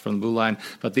puck from the blue line,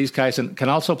 but these guys can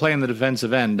also play in the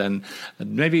defensive end, and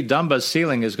maybe Dumba's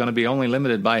ceiling is going to be only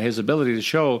limited by his ability to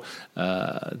show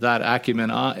that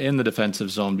acumen in the defensive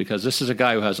zone, because this is a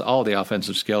guy who has all the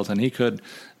offensive skills, and he could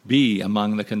be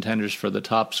among the contenders for the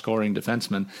top scoring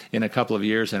defenseman in a couple of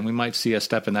years, and we might see a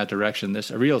step in that direction,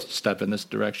 a real step in this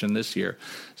direction this year.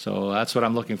 So that's what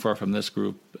I'm looking for from this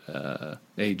group,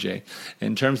 AJ.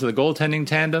 In terms of the goaltending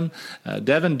tandem,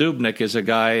 Devan Dubnyk is a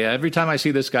guy, every time I see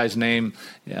this guy's name,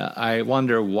 I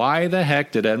wonder why the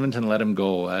heck did Edmonton let him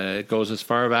go? It goes as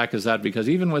far back as that, because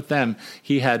even with them,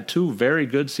 he had 2 very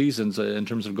good seasons in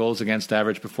terms of goals against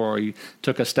average before he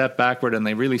took a step backward, and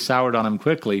they really soured on him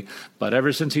quickly. But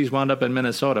ever since he's wound up in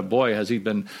Minnesota, boy, has he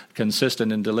been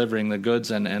consistent in delivering the goods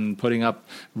and putting up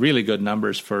really good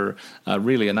numbers for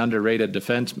really an underrated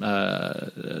defensive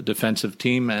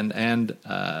team and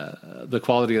the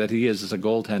quality that he is as a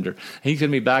goaltender. He can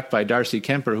be backed by Darcy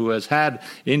Kemper, who has had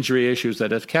injury issues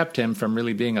that have kept him from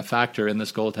really being a factor in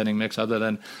this goaltending mix other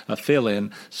than a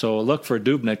fill-in. So look for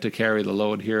Dubnyk to carry the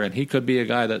load here, and he could be a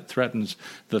guy that threatens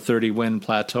the 30-win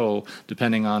plateau,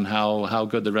 depending on how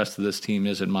good the rest of this team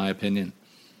is, in my opinion.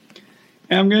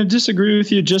 I'm going to disagree with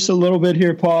you just a little bit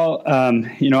here, Paul.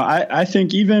 I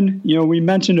think even, we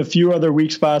mentioned a few other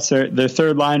weak spots. Their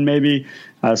third line, maybe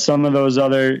some of those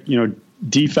other,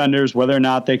 defenders, whether or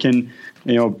not they can,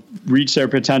 reach their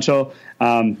potential.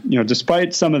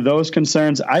 Despite some of those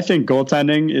concerns, I think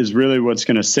goaltending is really what's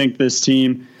going to sink this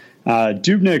team.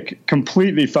 Dubnyk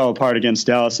completely fell apart against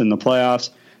Dallas in the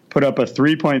playoffs, put up a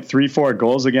 3.34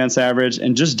 goals against average,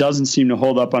 and just doesn't seem to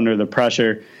hold up under the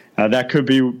pressure. That could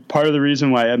be part of the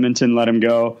reason why Edmonton let him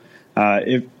go.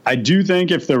 I do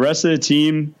think if the rest of the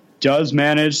team does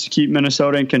manage to keep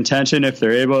Minnesota in contention, if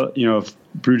they're able, if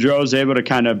Boudreau is able to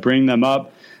kind of bring them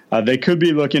up, they could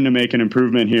be looking to make an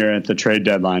improvement here at the trade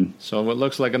deadline. So it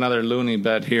looks like another loony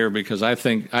bet here, because I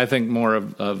think more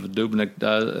of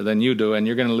Dubnyk than you do, and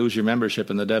you're going to lose your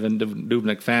membership in the Devan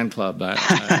Dubnyk fan club, I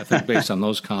think, based on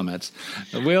those comments.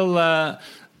 We'll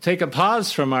take a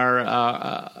pause from our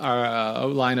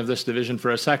outline of this division for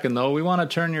a second, though. We want to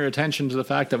turn your attention to the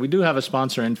fact that we do have a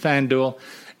sponsor in FanDuel.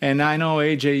 And I know,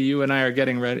 AJ, you and I are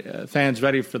getting fans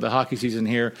ready for the hockey season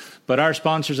here, but our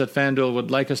sponsors at FanDuel would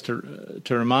like us to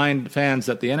remind fans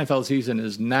that the NFL season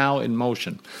is now in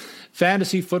motion.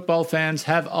 Fantasy football fans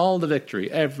have all the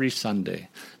victory every Sunday.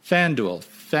 FanDuel,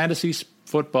 fantasy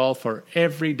football for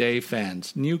everyday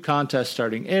fans. New contests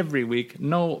starting every week.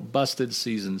 No busted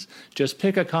seasons. Just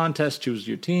pick a contest, choose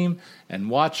your team, and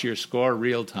watch your score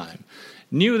real time.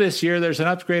 New this year, there's an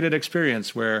upgraded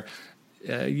experience where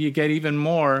you get even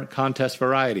more contest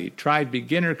variety. Try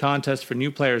beginner contest for new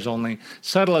players only.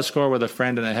 Settle a score with a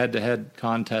friend in a head-to-head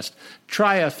contest.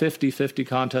 Try a 50-50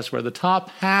 contest where the top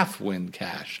half win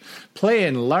cash. Play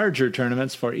in larger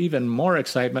tournaments for even more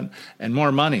excitement and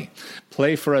more money.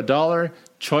 Play for $1.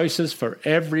 Choices for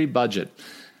every budget.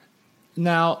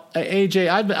 Now,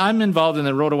 AJ, I'm involved in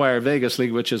the RotoWire Vegas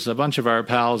League, which is a bunch of our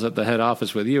pals at the head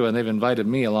office with you, and they've invited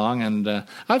me along, and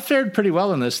I've fared pretty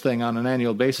well in this thing on an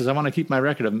annual basis. I want to keep my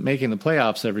record of making the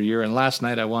playoffs every year, and last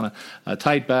night I won a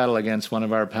tight battle against one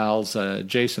of our pals,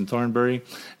 Jason Thornbury,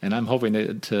 and I'm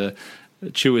hoping to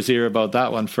chew his ear about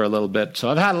that one for a little bit. So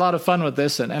I've had a lot of fun with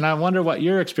this, and I wonder what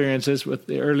your experience is with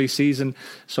the early season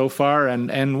so far,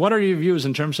 and what are your views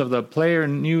in terms of the player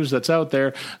news that's out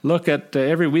there. Look at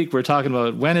every week we're talking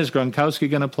about when is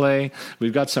Gronkowski going to play.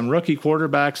 We've got some rookie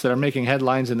quarterbacks that are making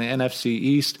headlines in the NFC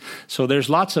East. So there's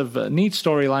lots of neat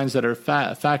storylines that are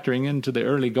factoring into the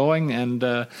early going, and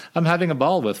I'm having a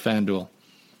ball with FanDuel.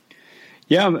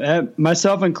 Yeah,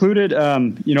 myself included.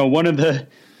 One of the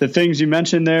things you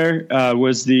mentioned there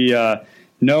was the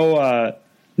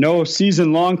no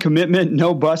season-long commitment,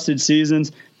 no busted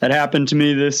seasons. That happened to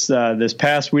me this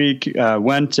past week.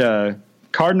 Went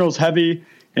Cardinals heavy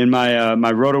in my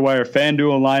RotoWire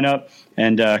FanDuel lineup,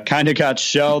 and kind of got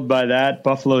shelled by that.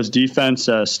 Buffalo's defense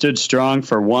stood strong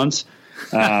for once.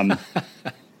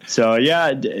 So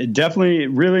yeah, definitely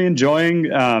really enjoying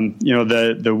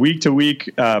the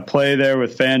week-to-week play there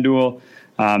with FanDuel.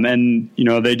 And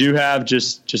they do have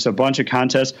just a bunch of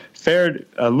contests. Fared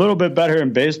a little bit better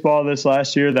in baseball this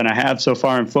last year than I have so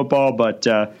far in football, but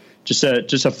just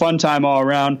a fun time all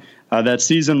around. That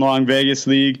season-long Vegas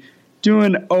League,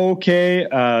 doing okay.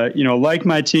 Like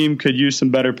my team, could use some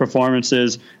better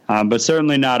performances, but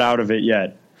certainly not out of it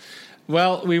yet.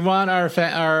 Well, we want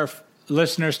our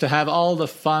listeners to have all the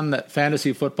fun that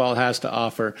fantasy football has to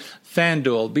offer.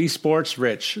 FanDuel, be sports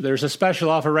rich. There's a special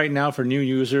offer right now for new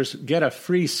users. Get a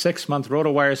free 6-month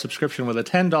RotoWire subscription with a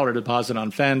 $10 deposit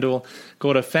on FanDuel.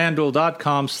 Go to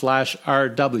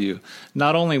FanDuel.com/RW.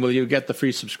 Not only will you get the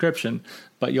free subscription,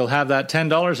 but you'll have that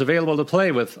 $10 available to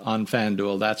play with on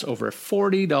FanDuel. That's over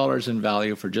 $40 in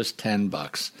value for just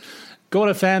 $10. Go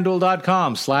to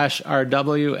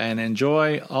FanDuel.com/RW and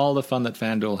enjoy all the fun that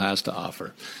FanDuel has to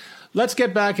offer. Let's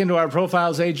get back into our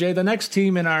profiles, AJ. The next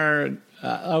team in our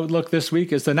outlook this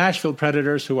week is the Nashville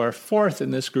Predators, who are fourth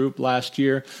in this group last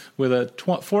year with a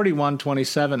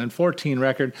 41-27-14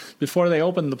 record before they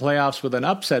opened the playoffs with an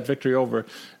upset victory over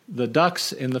the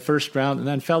Ducks in the first round and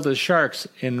then fell to the Sharks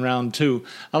in round 2.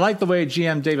 I like the way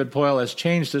GM David Poile has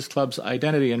changed this club's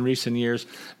identity in recent years.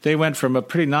 They went from a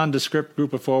pretty nondescript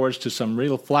group of forwards to some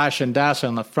real flash and dash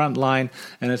on the front line,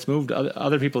 and it's moved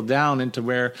other people down into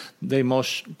where they more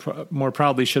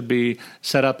probably should be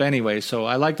set up anyway. So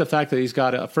I like the fact that he's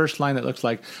got a first line that looks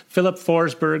like Philip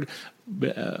Forsberg,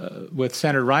 with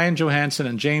center Ryan Johansson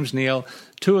and James Neal.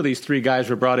 Two of these three guys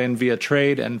were brought in via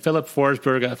trade, and Philip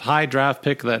Forsberg, a high draft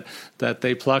pick that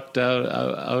they plucked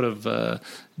out of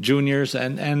juniors,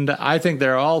 and I think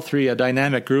they're all three a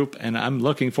dynamic group, and I'm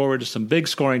looking forward to some big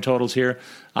scoring totals here.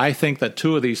 I think that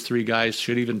two of these three guys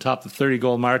should even top the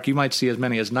 30-goal mark. You might see as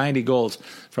many as 90 goals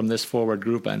from this forward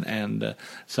group, and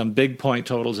some big point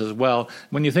totals as well.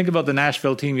 When you think about the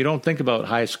Nashville team, you don't think about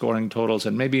high-scoring totals,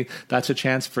 and maybe that's a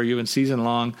chance for you in season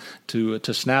long to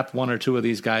snap one or two of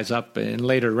these guys up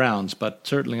in later rounds, but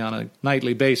certainly on a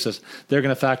nightly basis, they're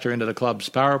going to factor into the club's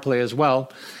power play as well.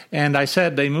 And I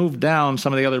said they moved down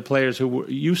some of the other players who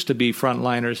used to be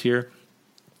frontliners here.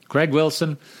 Craig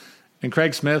Wilson and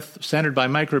Craig Smith, centered by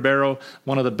Mike Ribeiro,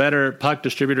 one of the better puck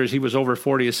distributors. He was over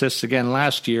 40 assists again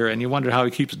last year, and you wonder how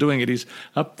he keeps doing it. He's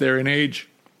up there in age,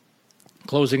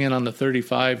 closing in on the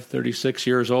 35, 36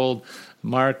 years old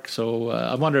mark. So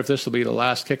I wonder if this will be the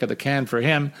last kick of the can for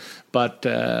him. But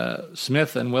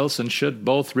Smith and Wilson should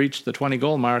both reach the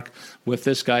 20-goal mark with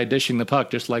this guy dishing the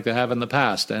puck just like they have in the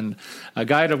past. And a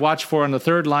guy to watch for on the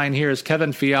third line here is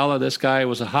Kevin Fiala. This guy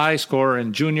was a high scorer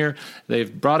in junior.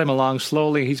 They've brought him along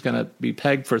slowly. He's going to be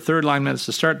pegged for third-line minutes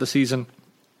to start the season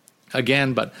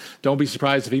again, but don't be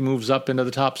surprised if he moves up into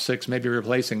the top 6, maybe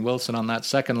replacing Wilson on that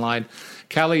second line.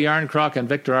 Kalle Järnkrok and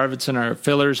Victor Arvidsson are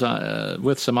fillers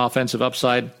with some offensive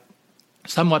upside.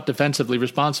 somewhat defensively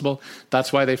responsible.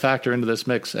 That's why they factor into this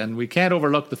mix. And we can't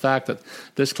overlook the fact that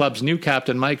this club's new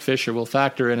captain, Mike Fisher, will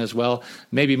factor in as well,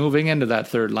 maybe moving into that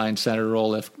third-line center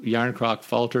role if Järnkrok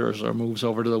falters or moves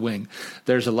over to the wing.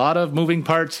 There's a lot of moving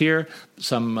parts here,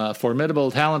 some formidable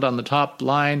talent on the top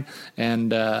line,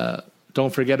 and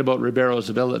don't forget about Ribeiro's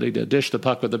ability to dish the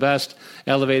puck with the best,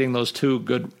 elevating those two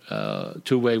good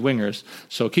two-way wingers.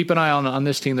 So keep an eye on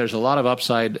this team. There's a lot of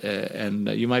upside, and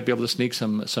you might be able to sneak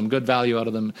some good value out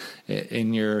of them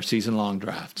in your season-long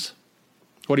drafts.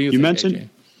 What do you think, AJ?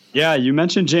 Yeah, you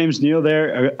mentioned James Neal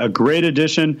there, a great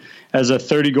addition as a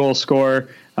 30-goal scorer.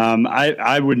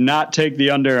 I would not take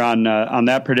the under on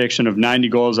that prediction of 90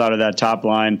 goals out of that top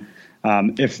line.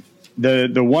 If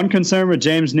The one concern with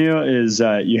James Neal is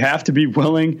you have to be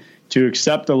willing to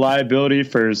accept the liability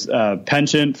for his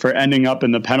penchant for ending up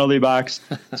in the penalty box.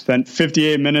 Spent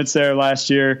 58 minutes there last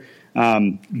year.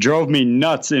 Drove me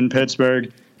nuts in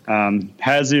Pittsburgh.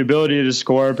 Has the ability to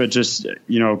score, but just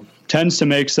tends to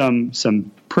make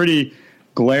some pretty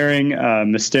glaring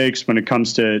mistakes when it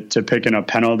comes to picking up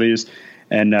penalties.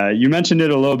 And you mentioned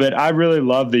it a little bit. I really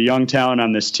love the young talent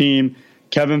on this team.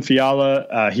 Kevin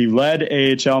Fiala, he led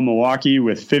AHL Milwaukee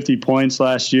with 50 points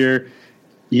last year.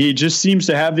 He just seems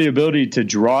to have the ability to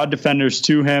draw defenders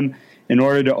to him in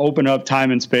order to open up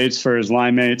time and space for his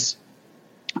line mates.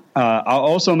 I'll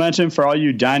also mention for all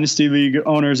you Dynasty League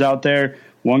owners out there,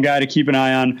 one guy to keep an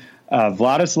eye on,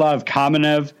 Vladislav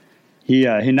Kamenev. He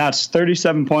notched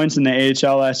 37 points in the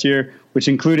AHL last year, which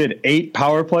included 8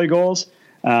 power play goals.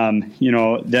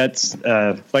 That's,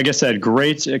 like I said,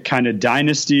 great kind of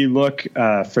dynasty look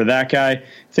for that guy.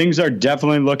 Things are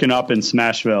definitely looking up in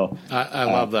Smashville. I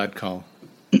love that call.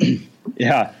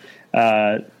 Yeah.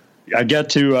 I got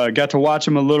to watch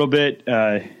him a little bit,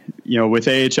 with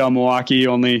AHL Milwaukee,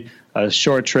 only a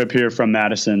short trip here from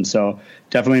Madison. So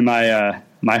definitely my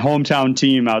hometown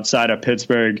team outside of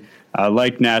Pittsburgh,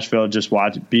 like Nashville, just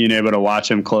being able to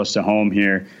watch him close to home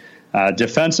here.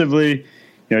 Defensively,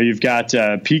 you've got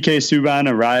PK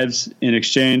Subban arrives in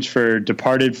exchange for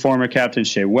departed former captain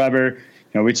Shea Weber.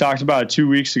 We talked about it 2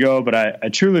 weeks ago, but I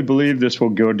truly believe this will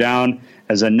go down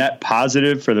as a net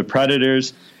positive for the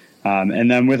Predators. And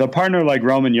then with a partner like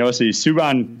Roman Josi,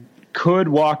 Subban could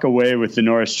walk away with the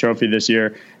Norris Trophy this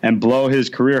year and blow his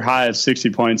career high of 60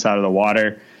 points out of the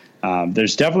water.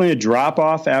 There's definitely a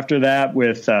drop-off after that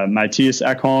with Matthias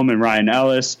Ekholm and Ryan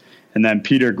Ellis, and then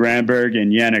Peter Granberg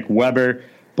and Yannick Weber.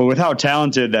 But with how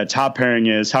talented that top pairing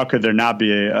is, how could there not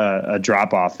be a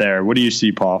drop-off there? What do you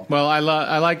see, Paul? Well, I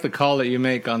like the call that you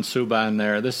make on Subban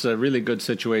there. This is a really good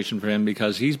situation for him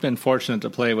because he's been fortunate to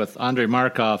play with Andrei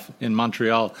Markov in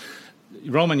Montreal.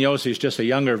 Roman Josi is just a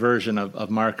younger version of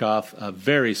Markov, a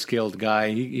very skilled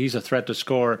guy. He's a threat to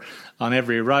score on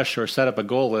every rush or set up a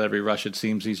goal with every rush, it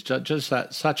seems. He's just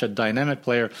such a dynamic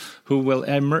player who will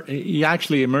he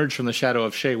actually emerge from the shadow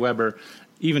of Shea Weber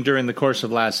even during the course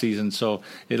of last season. So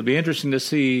it'll be interesting to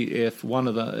see if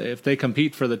they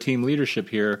compete for the team leadership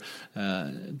here,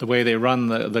 the way they run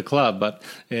the club. But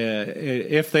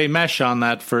if they mesh on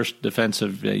that first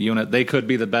defensive unit, they could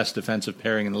be the best defensive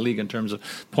pairing in the league in terms of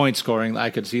point scoring.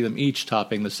 I could see them each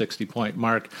topping the 60-point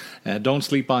mark. Don't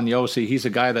sleep on Josi. He's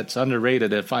a guy that's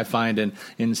underrated, if I find,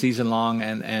 in season long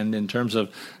and in terms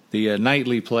of the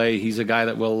nightly play. He's a guy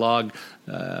that will log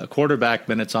quarterback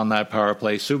minutes on that power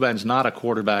play. Subban's not a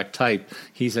quarterback type.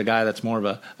 He's a guy that's more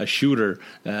of a shooter.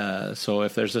 So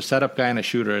if there's a setup guy and a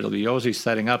shooter, it'll be Josi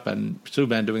setting up and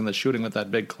Subban doing the shooting with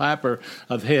that big clapper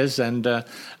of his. And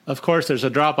of course, there's a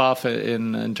drop-off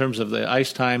in terms of the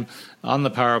ice time on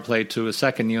the power play to a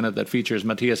second unit that features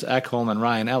Matthias Ekholm and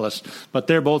Ryan Ellis. But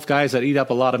they're both guys that eat up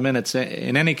a lot of minutes.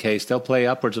 In any case, they'll play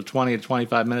upwards of 20 to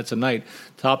 25 minutes a night.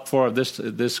 Top four of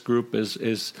this group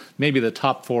is maybe the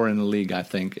top four in the league, I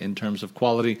think, in terms of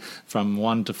quality from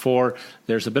 1 to 4.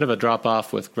 There's a bit of a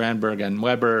drop-off with Granberg and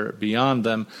Weber beyond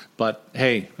them. But,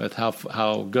 hey, with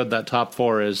how good that top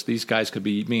four is, these guys could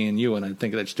be me and you, and I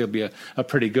think that'd still be a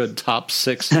pretty good top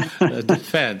 6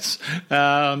 defense.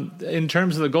 In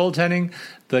terms of the goaltending,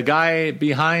 the guy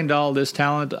behind all this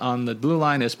talent on the blue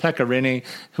line is Pekka Rinne,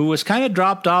 who was kind of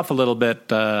dropped off a little bit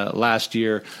last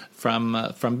year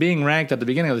from being ranked at the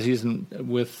beginning of the season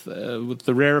with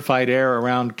the rarefied air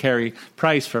around Carey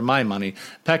Price for my money.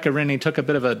 Pekka Rinne took a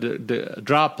bit of a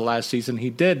drop last season.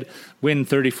 He did win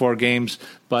 34 games,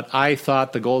 but I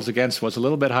thought the goals against was a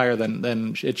little bit higher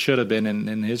than it should have been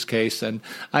in his case. And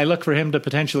I look for him to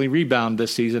potentially rebound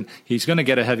this season. He's going to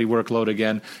get a heavy workload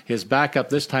again. His backup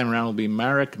this time around will be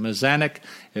Marek Mazanek.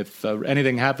 If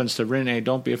anything happens to Rinne,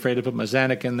 don't be afraid to put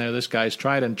Mazanek in there. This guy's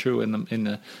tried and true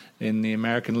in the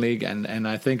American League, and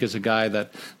I think is a guy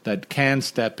that can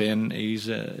step in. He's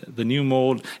the new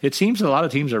mold. It seems a lot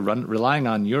of teams are relying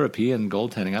on European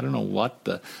goaltending. I don't know what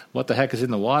the heck is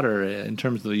in the water in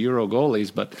terms of the Euro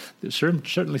goalies, but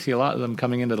certainly see a lot of them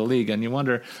coming into the league, and you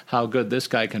wonder how good this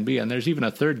guy can be. And there's even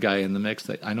a third guy in the mix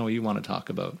that I know you want to talk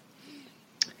about.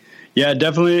 Yeah,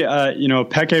 definitely.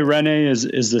 Pekka Rinne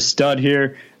is the stud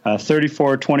here.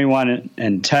 34, 21,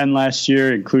 and 10 last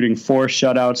year, including 4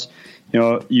 shutouts.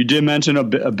 You did mention a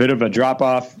bit of a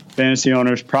drop-off. Fantasy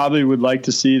owners probably would like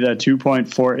to see that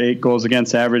 2.48 goals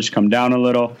against average come down a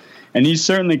little, and he's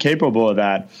certainly capable of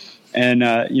that. And,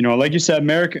 like you said,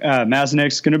 Marek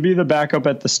Mazanek's going to be the backup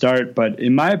at the start, but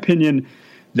in my opinion,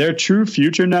 their true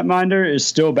future netminder is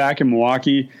still back in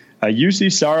Milwaukee.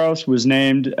 UC Saros was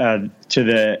named to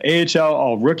the AHL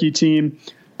All-Rookie team,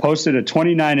 posted a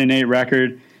 29-8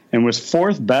 record, and was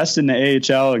 4th best in the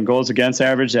AHL in goals against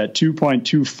average at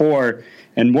 2.24.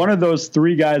 And one of those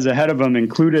 3 guys ahead of him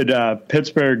included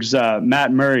Pittsburgh's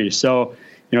Matt Murray. So,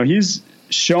 he's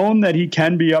shown that he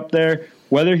can be up there.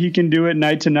 Whether he can do it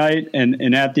night to night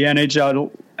and at the NHL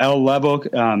level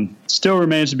still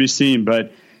remains to be seen.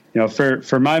 But,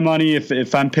 for my money,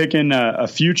 if I'm picking a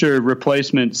future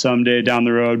replacement someday down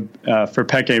the road for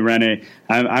Pekka Rinne,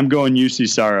 I'm going UC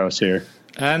Saros here.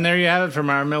 And there you have it from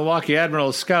our Milwaukee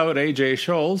Admiral scout, AJ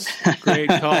Scholes. Great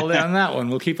call on that one.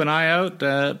 We'll keep an eye out.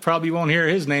 Probably won't hear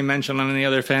his name mentioned on any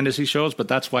other fantasy shows, but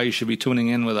that's why you should be tuning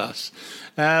in with us.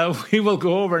 We will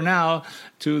go over now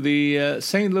to the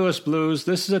St. Louis Blues.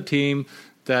 This is a team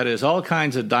that is all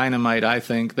kinds of dynamite, I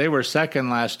think. They were second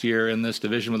last year in this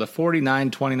division with a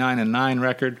 49-29-9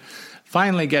 record.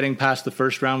 Finally getting past the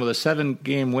first round with a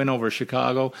 7-game win over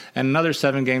Chicago and another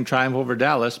 7-game triumph over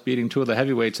Dallas, beating 2 of the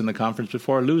heavyweights in the conference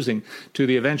before losing to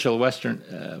the eventual Western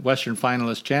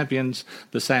finalist champions,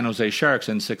 the San Jose Sharks,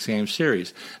 in 6-game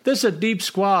series. This is a deep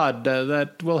squad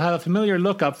that will have a familiar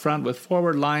look up front with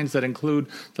forward lines that include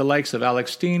the likes of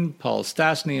Alex Steen, Paul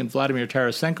Stastny, and Vladimir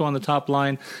Tarasenko on the top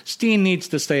line. Steen needs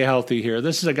to stay healthy here.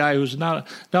 This is a guy who's not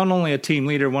only a team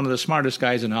leader, one of the smartest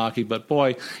guys in hockey, but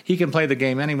boy, he can play the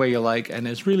game any way you like, and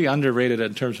is really underrated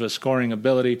in terms of his scoring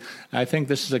ability. I think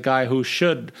this is a guy who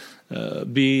should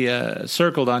be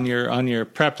circled on your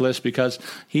prep list because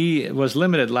he was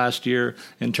limited last year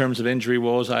in terms of injury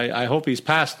woes. I hope he's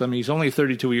past them. He's only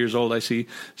 32 years old. I see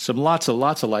lots of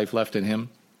life left in him.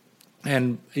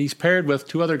 And he's paired with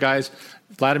 2 other guys.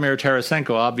 Vladimir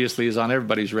Tarasenko obviously is on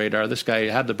everybody's radar. This guy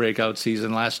had the breakout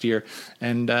season last year.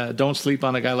 And don't sleep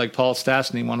on a guy like Paul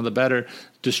Stastny, one of the better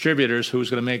distributors who's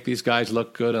going to make these guys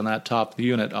look good on that top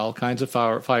unit. All kinds of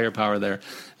firepower there.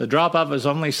 The drop-off is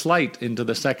only slight into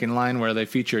the second line where they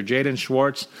feature Jaden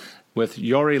Schwartz with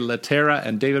Yori Laterra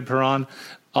and David Perron.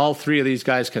 All 3 of these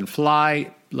guys can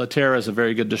fly. Laterra is a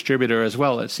very good distributor as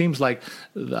well. It seems like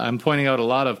I'm pointing out a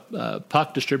lot of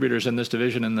puck distributors in this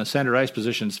division, and the center ice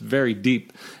position is very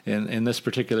deep in this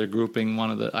particular grouping.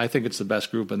 I think it's the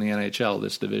best group in the NHL,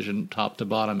 this division, top to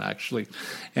bottom, actually.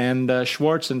 And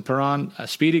Schwartz and Perron,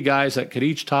 speedy guys that could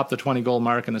each top the 20-goal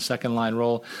mark in the second-line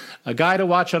role. A guy to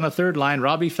watch on the third line,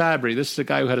 Robbie Fabry. This is a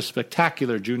guy who had a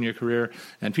spectacular junior career,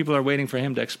 and people are waiting for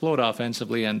him to explode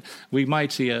offensively, and we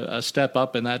might see a step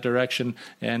up in that direction,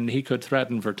 and he could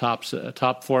threaten for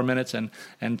top 4 minutes, and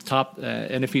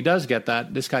if he does get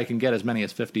that, this guy can get as many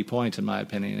as 50 points, in my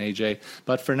opinion, AJ.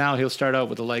 But for now, he'll start out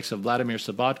with the likes of Vladimir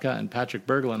Sobotka and Patrick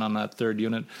Berglund on that third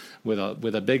unit with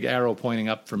a big arrow pointing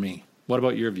up for me. What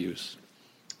about your views?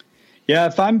 Yeah,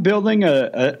 if I'm building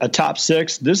a top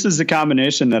 6, this is the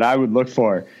combination that I would look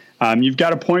for. You've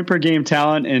got a point per game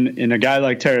talent in a guy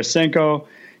like Tarasenko,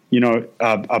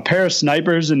 a pair of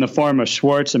snipers in the form of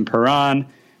Schwartz and Perron,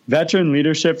 veteran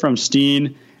leadership from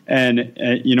Steen, and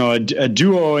a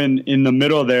duo in the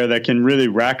middle there that can really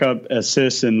rack up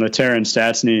assists in Laterra and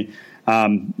Stastny.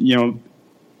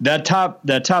 That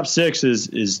top 6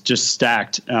 is just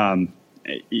stacked.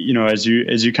 As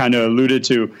you kind of alluded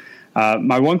to.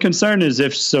 My one concern is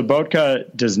if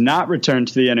Sobotka does not return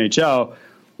to the NHL,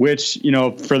 which,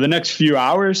 for the next few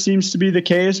hours seems to be the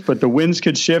case, but the winds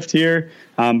could shift here.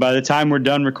 By the time we're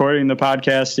done recording the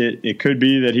podcast, it could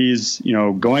be that he's,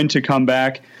 going to come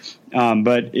back.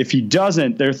 But if he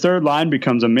doesn't, their third line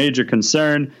becomes a major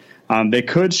concern. They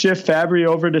could shift Fabry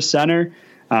over to center,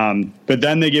 but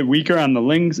then they get weaker on the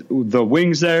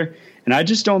wings there. And I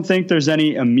just don't think there's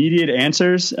any immediate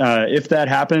answers, if that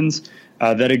happens,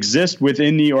 that exist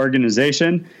within the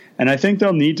organization. And I think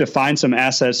they'll need to find some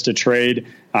assets to trade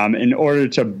in order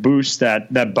to boost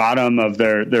that bottom of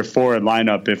their forward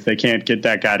lineup if they can't get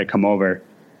that guy to come over.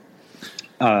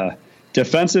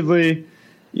 Defensively,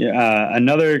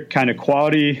 another kind of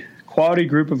quality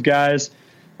group of guys.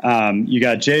 You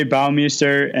got Jay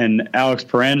Baumeister and Alex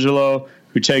Perangelo,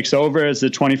 who takes over as the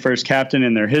 21st captain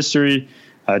in their history.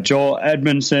 Joel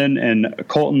Edmondson and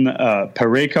Colton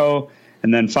Parayko,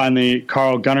 and then finally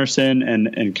Carl Gunnarsson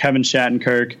and Kevin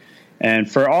Shattenkirk. And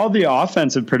for all the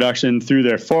offensive production through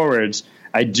their forwards,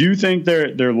 I do think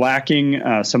they're lacking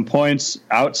some points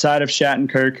outside of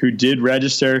Shattenkirk, who did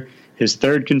register his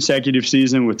third consecutive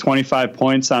season with 25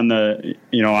 points on the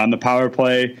power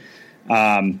play.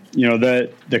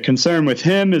 The concern with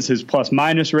him is his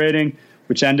plus-minus rating,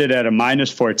 which ended at a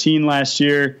 -14 last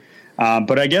year.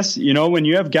 But I guess, when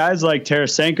you have guys like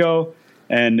Tarasenko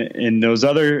and those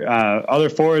other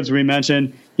forwards we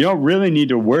mentioned, you don't really need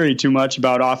to worry too much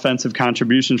about offensive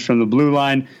contributions from the blue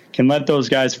line. Can let those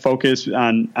guys focus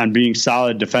on being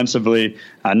solid defensively.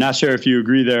 Not sure if you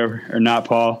agree there or not,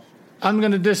 Paul. I'm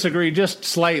going to disagree just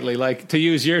slightly. Like, to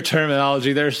use your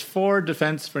terminology, there's three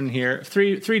defensemen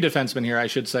here, I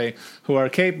should say, who are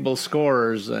capable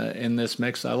scorers in this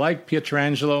mix. I like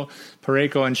Pietrangelo,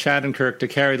 Parayko, and Shattenkirk to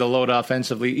carry the load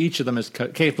offensively. Each of them is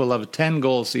capable of a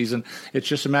 10-goal season. It's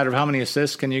just a matter of how many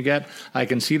assists can you get. I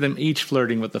can see them each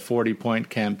flirting with the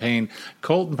 40-point campaign.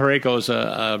 Colton Parayko is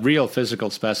a real physical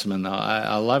specimen.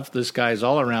 I love this guy's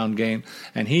all-around game,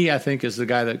 and he, I think, is the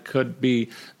guy that could be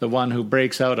the one who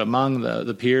breaks out among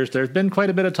the peers. There's been quite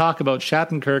a bit of talk about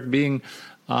Shattenkirk being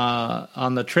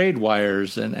on the trade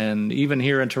wires, and even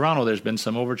here in Toronto, there's been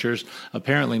some overtures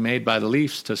apparently made by the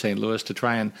Leafs to St. Louis to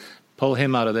try and pull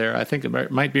him out of there. I think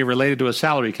it might be related to a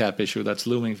salary cap issue that's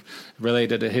looming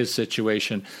related to his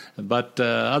situation. But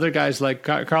other guys like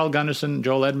Carl Gunnarsson,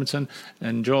 Joel Edmondson,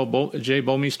 and Jay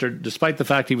Baumeister, despite the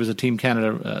fact he was a Team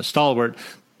Canada stalwart,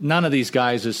 none of these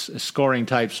guys is scoring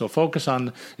types. So focus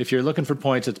on, if you're looking for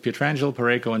points, it's Pietrangelo,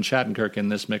 Parayko, and Shattenkirk in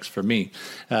this mix for me.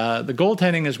 The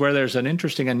goaltending is where there's an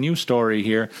interesting and new story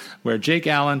here, where Jake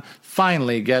Allen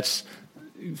finally gets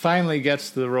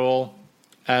the role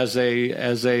as a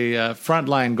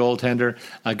frontline goaltender,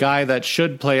 a guy that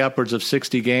should play upwards of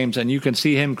 60 games, and you can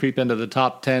see him creep into the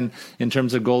top 10 in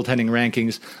terms of goaltending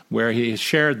rankings, where he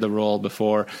shared the role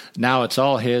before. Now it's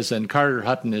all his, and Carter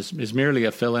Hutton is merely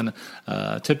a fill-in,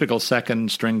 typical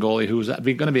second-string goalie who's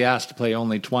going to be asked to play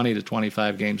only 20 to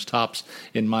 25 games tops,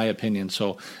 in my opinion.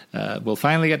 So we'll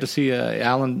finally get to see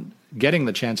Allen getting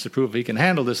the chance to prove if he can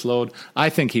handle this load. I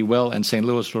think he will, and St.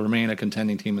 Louis will remain a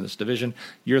contending team in this division.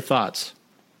 Your thoughts?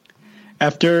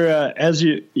 After, as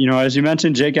you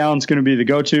mentioned, Jake Allen's going to be the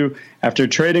go-to. After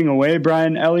trading away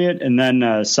Brian Elliott and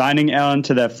then signing Allen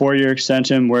to that 4-year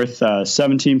extension worth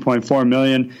 $17.4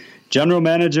 million, General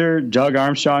Manager Doug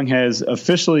Armstrong has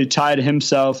officially tied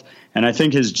himself and I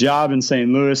think his job in St.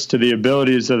 Louis to the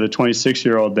abilities of the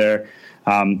 26-year-old there.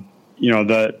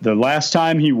 The last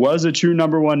time he was a true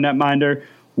number one netminder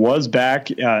was back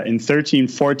in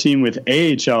 13-14 with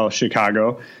AHL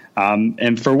Chicago.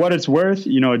 And for what it's worth,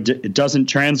 it doesn't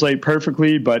translate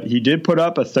perfectly, but he did put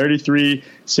up a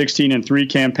 33-16-3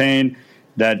 campaign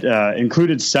that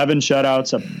included 7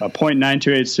 shutouts, a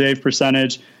 .928 save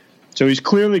percentage. So he's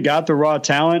clearly got the raw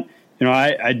talent.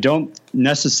 I don't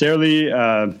necessarily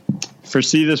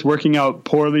foresee this working out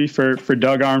poorly for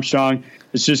Doug Armstrong.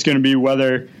 It's just going to be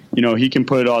whether, he can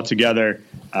put it all together.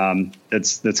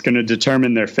 That's going to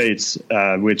determine their fates,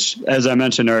 which, as I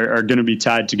mentioned, are going to be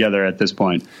tied together at this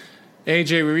point.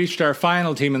 AJ, we reached our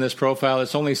final team in this profile.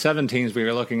 It's only 7 teams we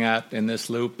were looking at in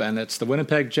this loop, and it's the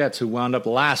Winnipeg Jets, who wound up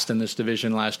last in this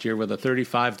division last year with a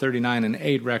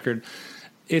 35-39-8 record.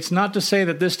 It's not to say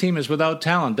that this team is without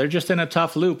talent. They're just in a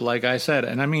tough loop, like I said.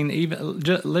 And I mean, even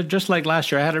just like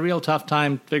last year, I had a real tough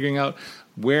time figuring out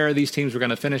where these teams were going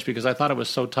to finish because I thought it was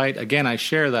so tight. Again, I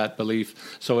share that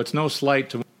belief, so it's no slight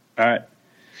to... All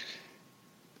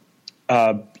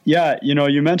right.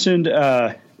 You mentioned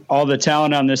all the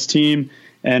talent on this team,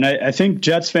 and I think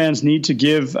Jets fans need to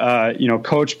give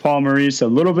Coach Paul Maurice a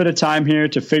little bit of time here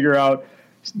to figure out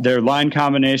their line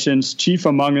combinations, chief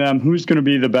among them, who's going to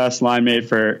be the best line mate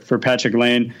for Patrick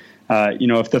Lane.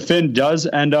 If the Finn does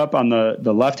end up on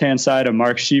the left-hand side of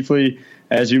Mark Scheifele,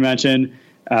 as you mentioned,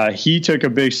 he took a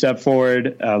big step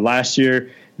forward last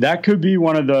year. That could be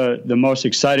one of the most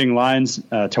exciting lines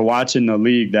to watch in the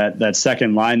league, that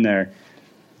second line there.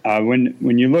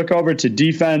 When you look over to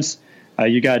defense,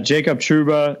 you got Jacob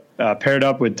Trouba paired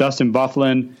up with Dustin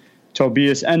Byfuglien.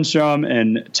 Tobias Enstrom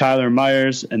and Tyler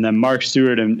Myers, and then Mark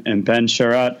Stewart and Ben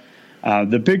Sherratt.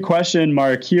 The big question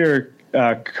mark here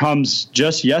comes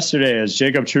just yesterday as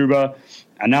Jacob Trouba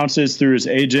announces through his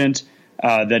agent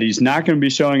that he's not going to be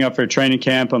showing up for training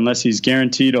camp unless he's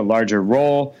guaranteed a larger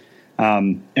role.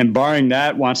 And barring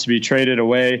that, wants to be traded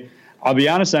away. I'll be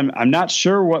honest, I'm not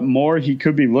sure what more he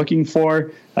could be looking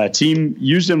for. A team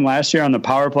used him last year on the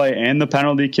power play and the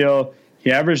penalty kill.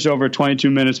 He averaged over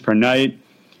 22 minutes per night.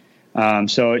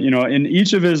 So, in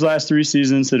each of his last 3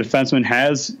 seasons, the defenseman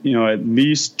has, at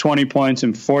least 20 points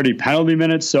and 40 penalty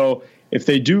minutes. So if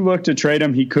they do look to trade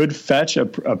him, he could fetch a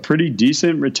pretty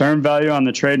decent return value on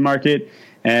the trade market.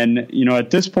 And, at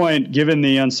this point, given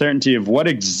the uncertainty of what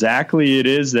exactly it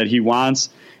is that he wants,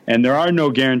 and there are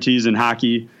no guarantees in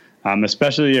hockey,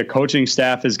 especially a coaching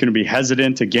staff is going to be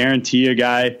hesitant to guarantee a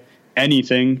guy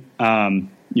anything,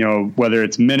 whether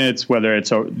it's minutes, whether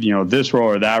it's, this role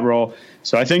or that role.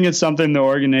 So I think it's something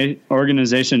the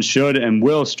organization should and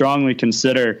will strongly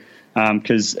consider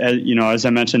because, as I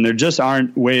mentioned, there just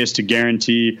aren't ways to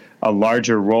guarantee a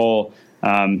larger role.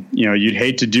 You'd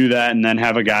hate to do that and then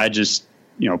have a guy just,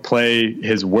 play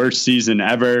his worst season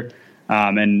ever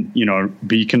and,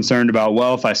 be concerned about,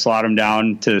 well, if I slot him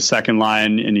down to the second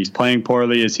line and he's playing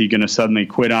poorly, is he going to suddenly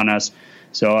quit on us?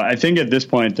 So I think at this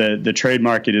point, the trade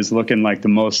market is looking like the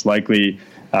most likely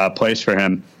place for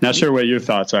him. Not sure what your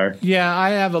thoughts are. Yeah,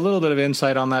 I have a little bit of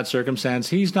insight on that circumstance.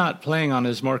 He's not playing on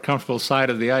his more comfortable side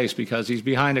of the ice because he's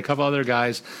behind a couple other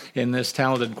guys in this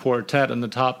talented quartet in the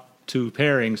top 2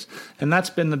 pairings. And that's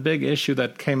been the big issue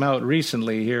that came out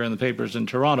recently here in the papers in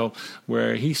Toronto,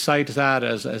 where he cites that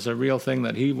as a real thing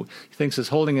that he thinks is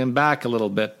holding him back a little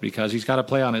bit because he's got to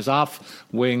play on his off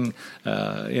wing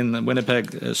in the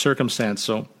Winnipeg circumstance.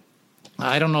 So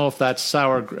I don't know if that's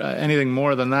anything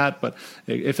more than that, but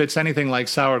if it's anything like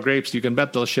sour grapes, you can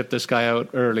bet they'll ship this guy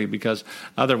out early because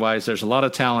otherwise there's a lot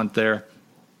of talent there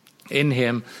in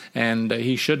him, and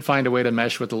he should find a way to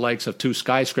mesh with the likes of 2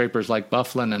 skyscrapers like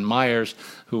Byfuglien and Myers,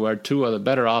 who are 2 of the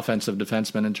better offensive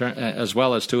defensemen, as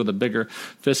well as 2 of the bigger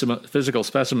physical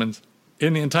specimens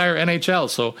in the entire NHL.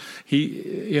 So he,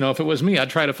 if it was me, I'd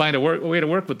try to find a way to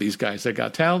work with these guys. They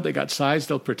got talent, they got size,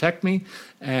 they'll protect me,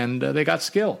 and they got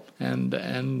skill,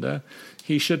 and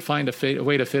he should find a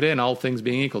way to fit in, all things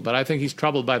being equal. But I think he's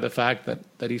troubled by the fact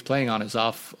that he's playing on his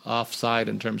off side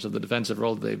in terms of the defensive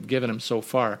role that they've given him so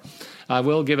far. I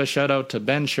will give a shout-out to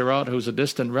Ben Sherratt, who's a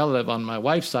distant relative on my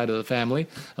wife's side of the family.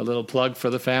 A little plug for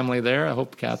the family there. I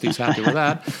hope Kathy's happy with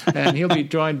that. And he'll be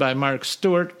joined by Mark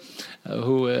Stewart,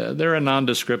 who they're a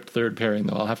nondescript third pairing,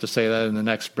 though. I'll have to say that in the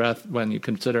next breath when you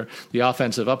consider the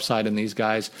offensive upside in these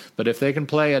guys. But if they can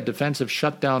play a defensive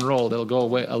shutdown role, they'll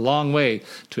go a long way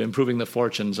to improving the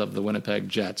fortunes of the Winnipeg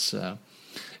Jets.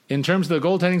 In terms of the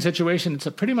goaltending situation, it's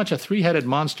pretty much a 3-headed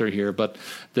monster here, but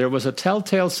there was a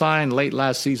telltale sign late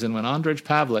last season when Ondrej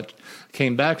Pavelec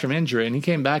came back from injury, and he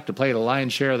came back to play the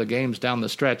lion's share of the games down the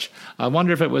stretch. I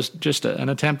wonder if it was just an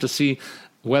attempt to see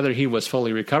whether he was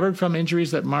fully recovered from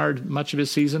injuries that marred much of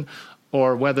his season,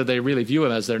 or whether they really view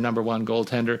him as their number 1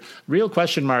 goaltender. Real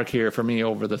question mark here for me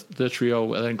over the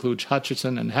trio that includes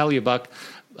Hutchinson and Hellebuyck.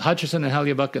 Hutchinson and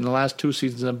Hellebuyck in the last 2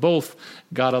 seasons have both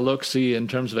got a look-see in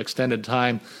terms of extended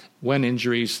time when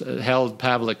injuries held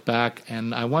Pavelec back.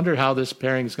 And I wonder how this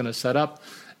pairing is going to set up,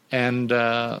 and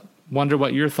wonder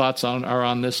what your thoughts are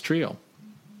on this trio.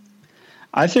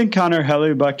 I think Connor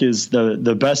Hellebuyck is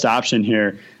the best option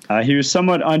here. He was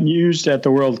somewhat unused at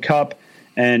the World Cup,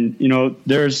 and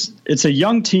it's a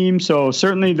young team, so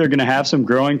certainly they're going to have some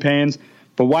growing pains.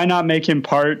 But why not make him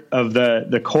part of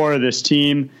the core of this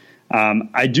team?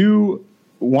 I do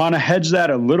want to hedge that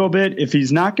a little bit. If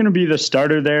he's not going to be the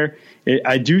starter there,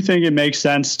 I do think it makes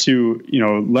sense to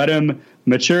let him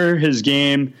mature his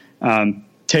game,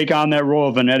 take on that role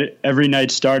of an every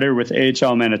night starter with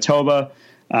AHL Manitoba.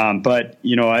 But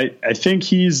I think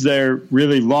he's their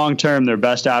really long-term, their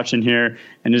best option here,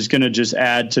 and is going to just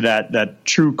add to that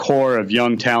true core of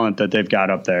young talent that they've got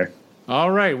up there.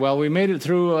 All right. Well, we made it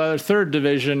through our 3rd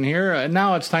division here.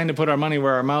 Now it's time to put our money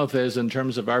where our mouth is in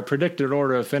terms of our predicted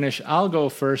order of finish. I'll go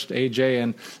first, AJ,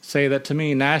 and say that to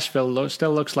me, Nashville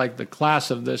still looks like the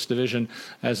class of this division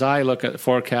as I look at the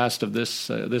forecast of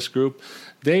this group.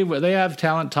 They have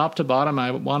talent top to bottom.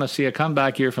 I want to see a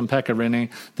comeback here from Pekka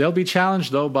Rinne. They'll be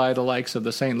challenged, though, by the likes of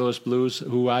the St. Louis Blues,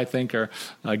 who I think are,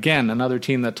 again, another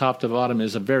team that top to bottom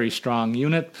is a very strong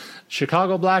unit.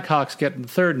 Chicago Blackhawks getting the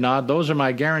 3rd nod. Those are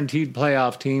my guaranteed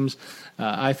playoff teams.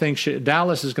 I think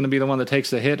Dallas is going to be the one that takes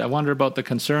the hit. I wonder about the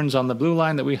concerns on the blue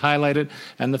line that we highlighted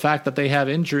and the fact that they have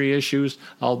injury issues.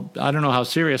 I don't know how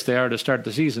serious they are to start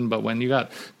the season, but when you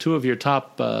got two of your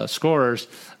top scorers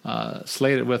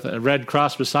slated with a red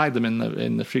cross beside them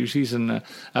in the preseason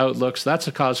outlooks, that's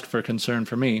a cause for concern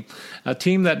for me. A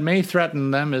team that may threaten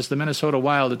them is the Minnesota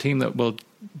Wild, a team that will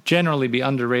generally be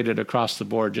underrated across the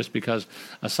board just because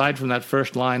aside from that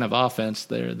first line of offense,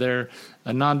 they're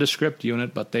a nondescript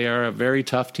unit, but they are a very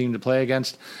tough team to play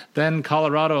against. Then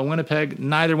Colorado and Winnipeg,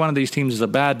 neither one of these teams is a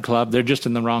bad club. They're just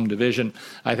in the wrong division.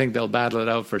 I think they'll battle it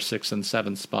out for 6th and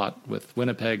 7th spot, with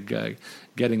Winnipeg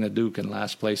getting the Duke in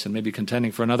last place and maybe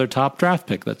contending for another top draft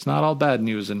pick. That's not all bad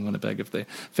news in Winnipeg if they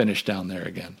finish down there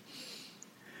again.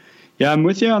 Yeah, I'm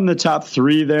with you on the top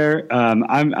three there.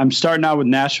 I'm starting out with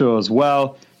Nashville as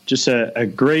well. Just a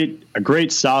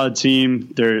great solid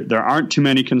team. There aren't too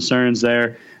many concerns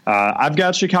there. I've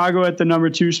got Chicago at the number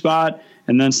 2 spot,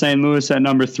 and then St. Louis at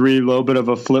number 3. A little bit of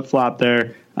a flip flop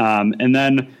there. And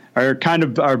then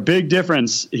our big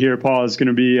difference here, Paul, is going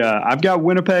to be I've got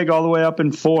Winnipeg all the way up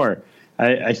in 4.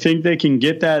 I think they can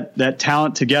get that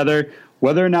talent together.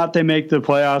 Whether or not they make the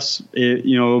playoffs,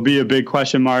 it'll be a big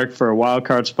question mark for a wild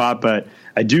card spot. But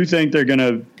I do think they're going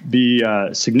to be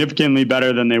significantly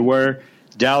better than they were.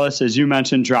 Dallas, as you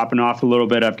mentioned, dropping off a little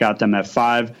bit. I've got them at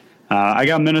 5. I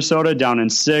got Minnesota down in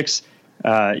 6.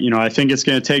 I think it's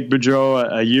going to take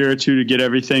Boudreau a year or two to get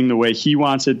everything the way he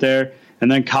wants it there. And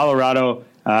then Colorado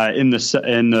in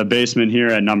the basement here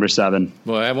at number 7.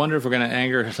 Boy, I wonder if we're going to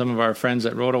anger some of our friends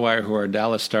at RotoWire who are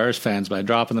Dallas Stars fans by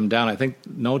dropping them down. I think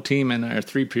no team in our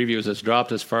 3 previews has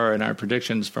dropped as far in our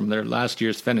predictions from their last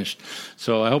year's finish.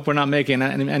 So I hope we're not making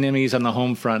enemies on the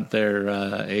home front there,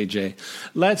 AJ.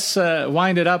 Let's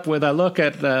wind it up with a look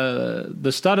at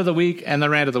the stud of the week and the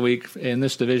rant of the week in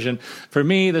this division. For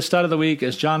me, the stud of the week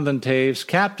is Jonathan Toews,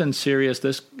 Captain Serious.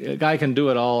 This guy can do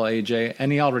it all, AJ,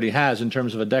 and he already has in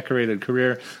terms of a decorated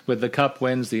career with the Cup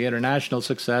wins, the international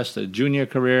success, the junior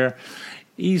career.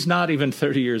 He's not even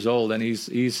 30 years old, and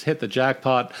he's hit the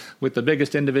jackpot with the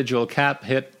biggest individual cap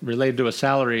hit related to a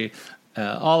salary.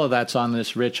 All of that's on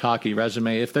this rich hockey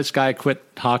resume. If this guy quit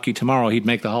hockey tomorrow, he'd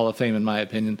make the Hall of Fame, in my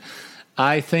opinion.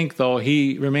 I think, though,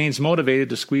 he remains motivated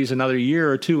to squeeze another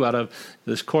year or two out of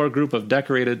this core group of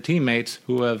decorated teammates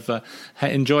who have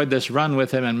enjoyed this run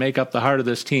with him and make up the heart of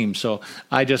this team. So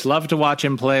I just love to watch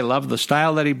him play, love the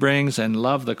style that he brings, and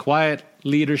love the quiet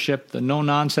leadership, the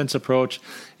no-nonsense approach.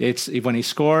 It's when he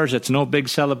scores, it's no big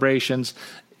celebrations.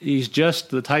 He's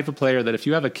just the type of player that if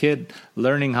you have a kid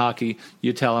learning hockey,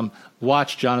 you tell him,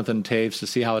 watch Jonathan Toews to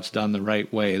see how it's done the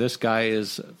right way. This guy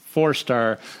is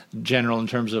 4-star general in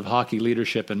terms of hockey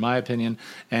leadership, in my opinion,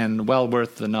 and well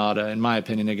worth the nod, in my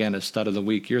opinion, again, as stud of the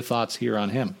week. Your thoughts here on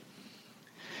him?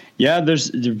 Yeah,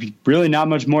 there's really not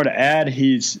much more to add.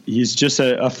 He's just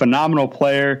a phenomenal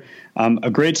player,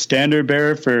 a great standard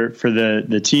bearer for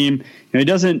the team. He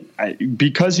doesn't,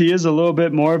 because he is a little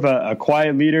bit more of a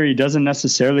quiet leader, he doesn't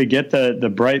necessarily get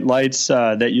the bright lights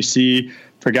that you see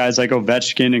for guys like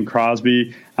Ovechkin and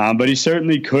Crosby, but he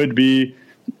certainly could be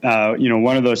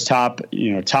one of those top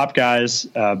guys,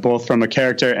 both from a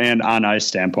character and on ice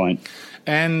standpoint.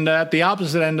 And at the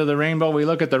opposite end of the rainbow, we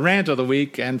look at the rant of the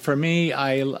week. And for me,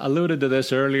 I alluded to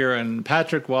this earlier, and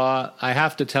Patrick Waugh, I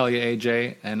have to tell you,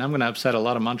 AJ, and I'm going to upset a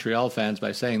lot of Montreal fans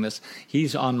by saying this,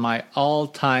 he's on my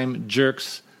all-time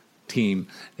jerks team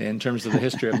in terms of the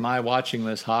history of my watching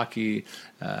this hockey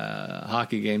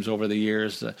games over the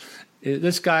years.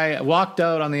 This guy walked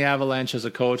out on the Avalanche as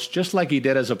a coach, just like he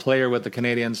did as a player with the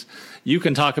Canadiens. You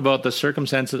can talk about the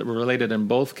circumstances that were related in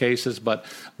both cases, but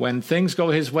when things go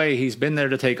his way, he's been there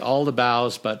to take all the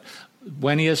bows. But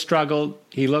when he has struggled,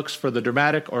 he looks for the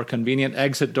dramatic or convenient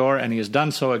exit door, and he has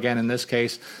done so again in this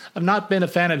case. I've not been a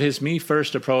fan of his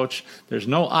me-first approach. There's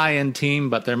no I in team,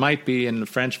 but there might be in the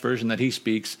French version that he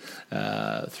speaks.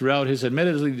 Throughout his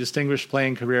admittedly distinguished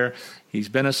playing career, he's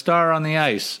been a star on the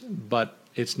ice, but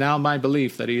it's now my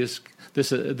belief that he is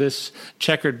this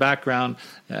checkered background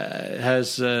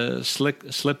has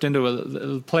slipped into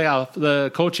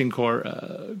the coaching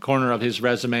corner of his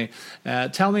resume.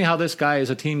 Tell me how this guy is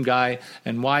a team guy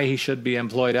and why he should be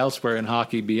employed elsewhere in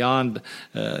hockey beyond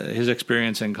his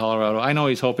experience in Colorado. I know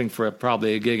he's hoping for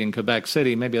probably a gig in Quebec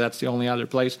City. Maybe that's the only other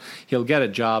place he'll get a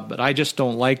job, but I just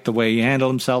don't like the way he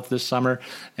handled himself this summer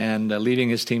and leaving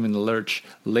his team in the lurch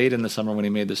late in the summer when he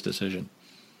made this decision.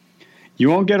 You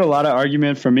won't get a lot of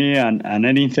argument from me on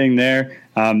anything there.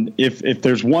 If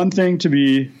there's one thing to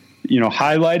be,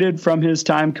 highlighted from his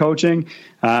time coaching,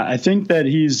 I think that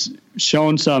he's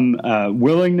shown some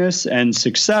willingness and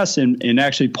success in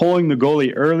actually pulling the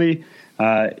goalie early.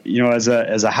 As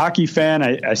a hockey fan,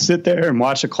 I sit there and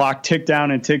watch the clock tick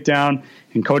down,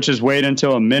 and coaches wait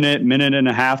until a minute and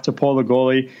a half to pull the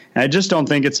goalie. And I just don't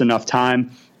think it's enough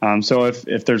time. So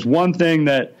if there's one thing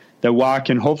that Watt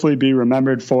can hopefully be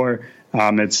remembered for,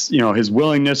 it's his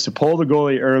willingness to pull the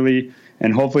goalie early,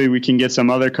 and hopefully we can get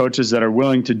some other coaches that are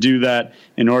willing to do that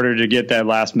in order to get that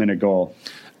last minute goal.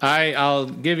 I'll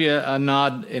give you a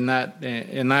nod in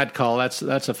that call. That's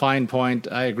a fine point.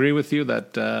 I agree with you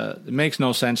that it makes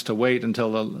no sense to wait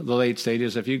until the late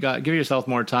stages. If you give yourself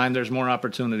more time, there's more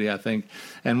opportunity, I think.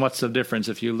 And what's the difference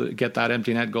if you get that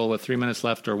empty net goal with 3 minutes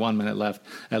left or 1 minute left?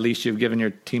 At least you've given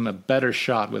your team a better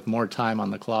shot with more time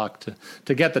on the clock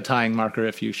to get the tying marker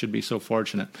if you should be so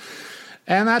fortunate.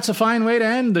 And that's a fine way to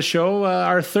end the show.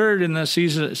 Our third in the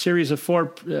series of 4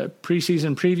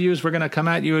 preseason previews. We're going to come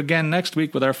at you again next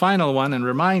week with our final one and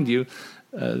remind you,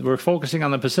 we're focusing on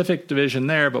the Pacific Division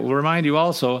there, but we'll remind you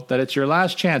also that it's your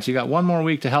last chance. You got one more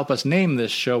week to help us name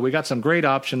this show. We got some great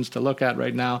options to look at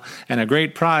right now and a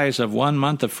great prize of 1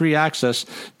 month of free access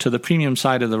to the premium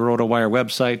side of the RotoWire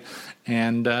website.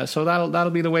 And so that'll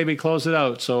be the way we close it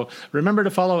out. So remember to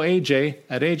follow AJ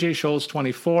at AJ Scholes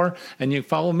 24, and you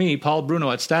follow me, Paul Bruno,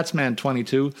 at Statsman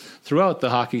 22 throughout the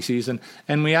hockey season.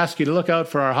 And we ask you to look out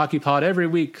for our Hockey Pod every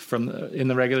week in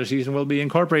the regular season. We'll be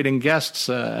incorporating guests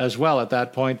as well at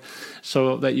that point,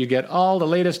 so that you get all the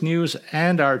latest news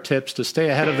and our tips to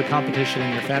stay ahead of the competition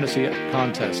in your fantasy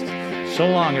contest. So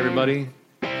long, everybody.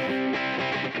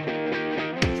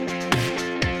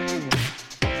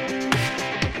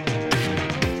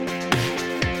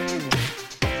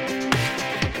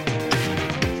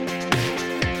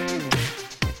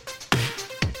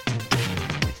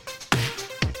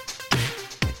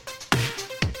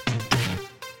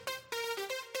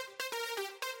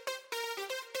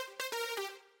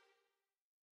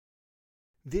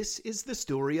 This is the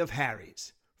story of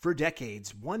Harry's. For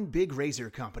decades, one big razor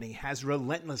company has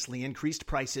relentlessly increased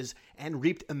prices and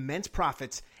reaped immense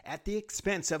profits at the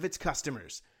expense of its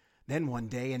customers. Then one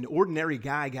day, an ordinary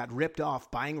guy got ripped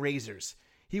off buying razors.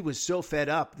 He was so fed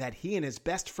up that he and his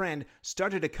best friend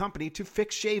started a company to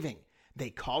fix shaving. They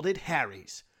called it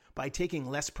Harry's. By taking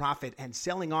less profit and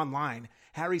selling online,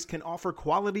 Harry's can offer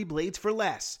quality blades for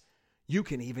less. You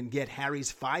can even get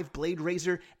Harry's 5-blade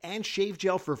razor and shave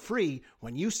gel for free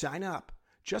when you sign up.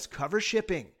 Just cover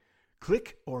shipping.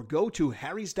 Click or go to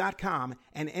harrys.com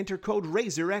and enter code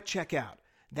RAZOR at checkout.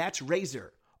 That's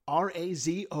RAZOR,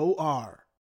 R-A-Z-O-R.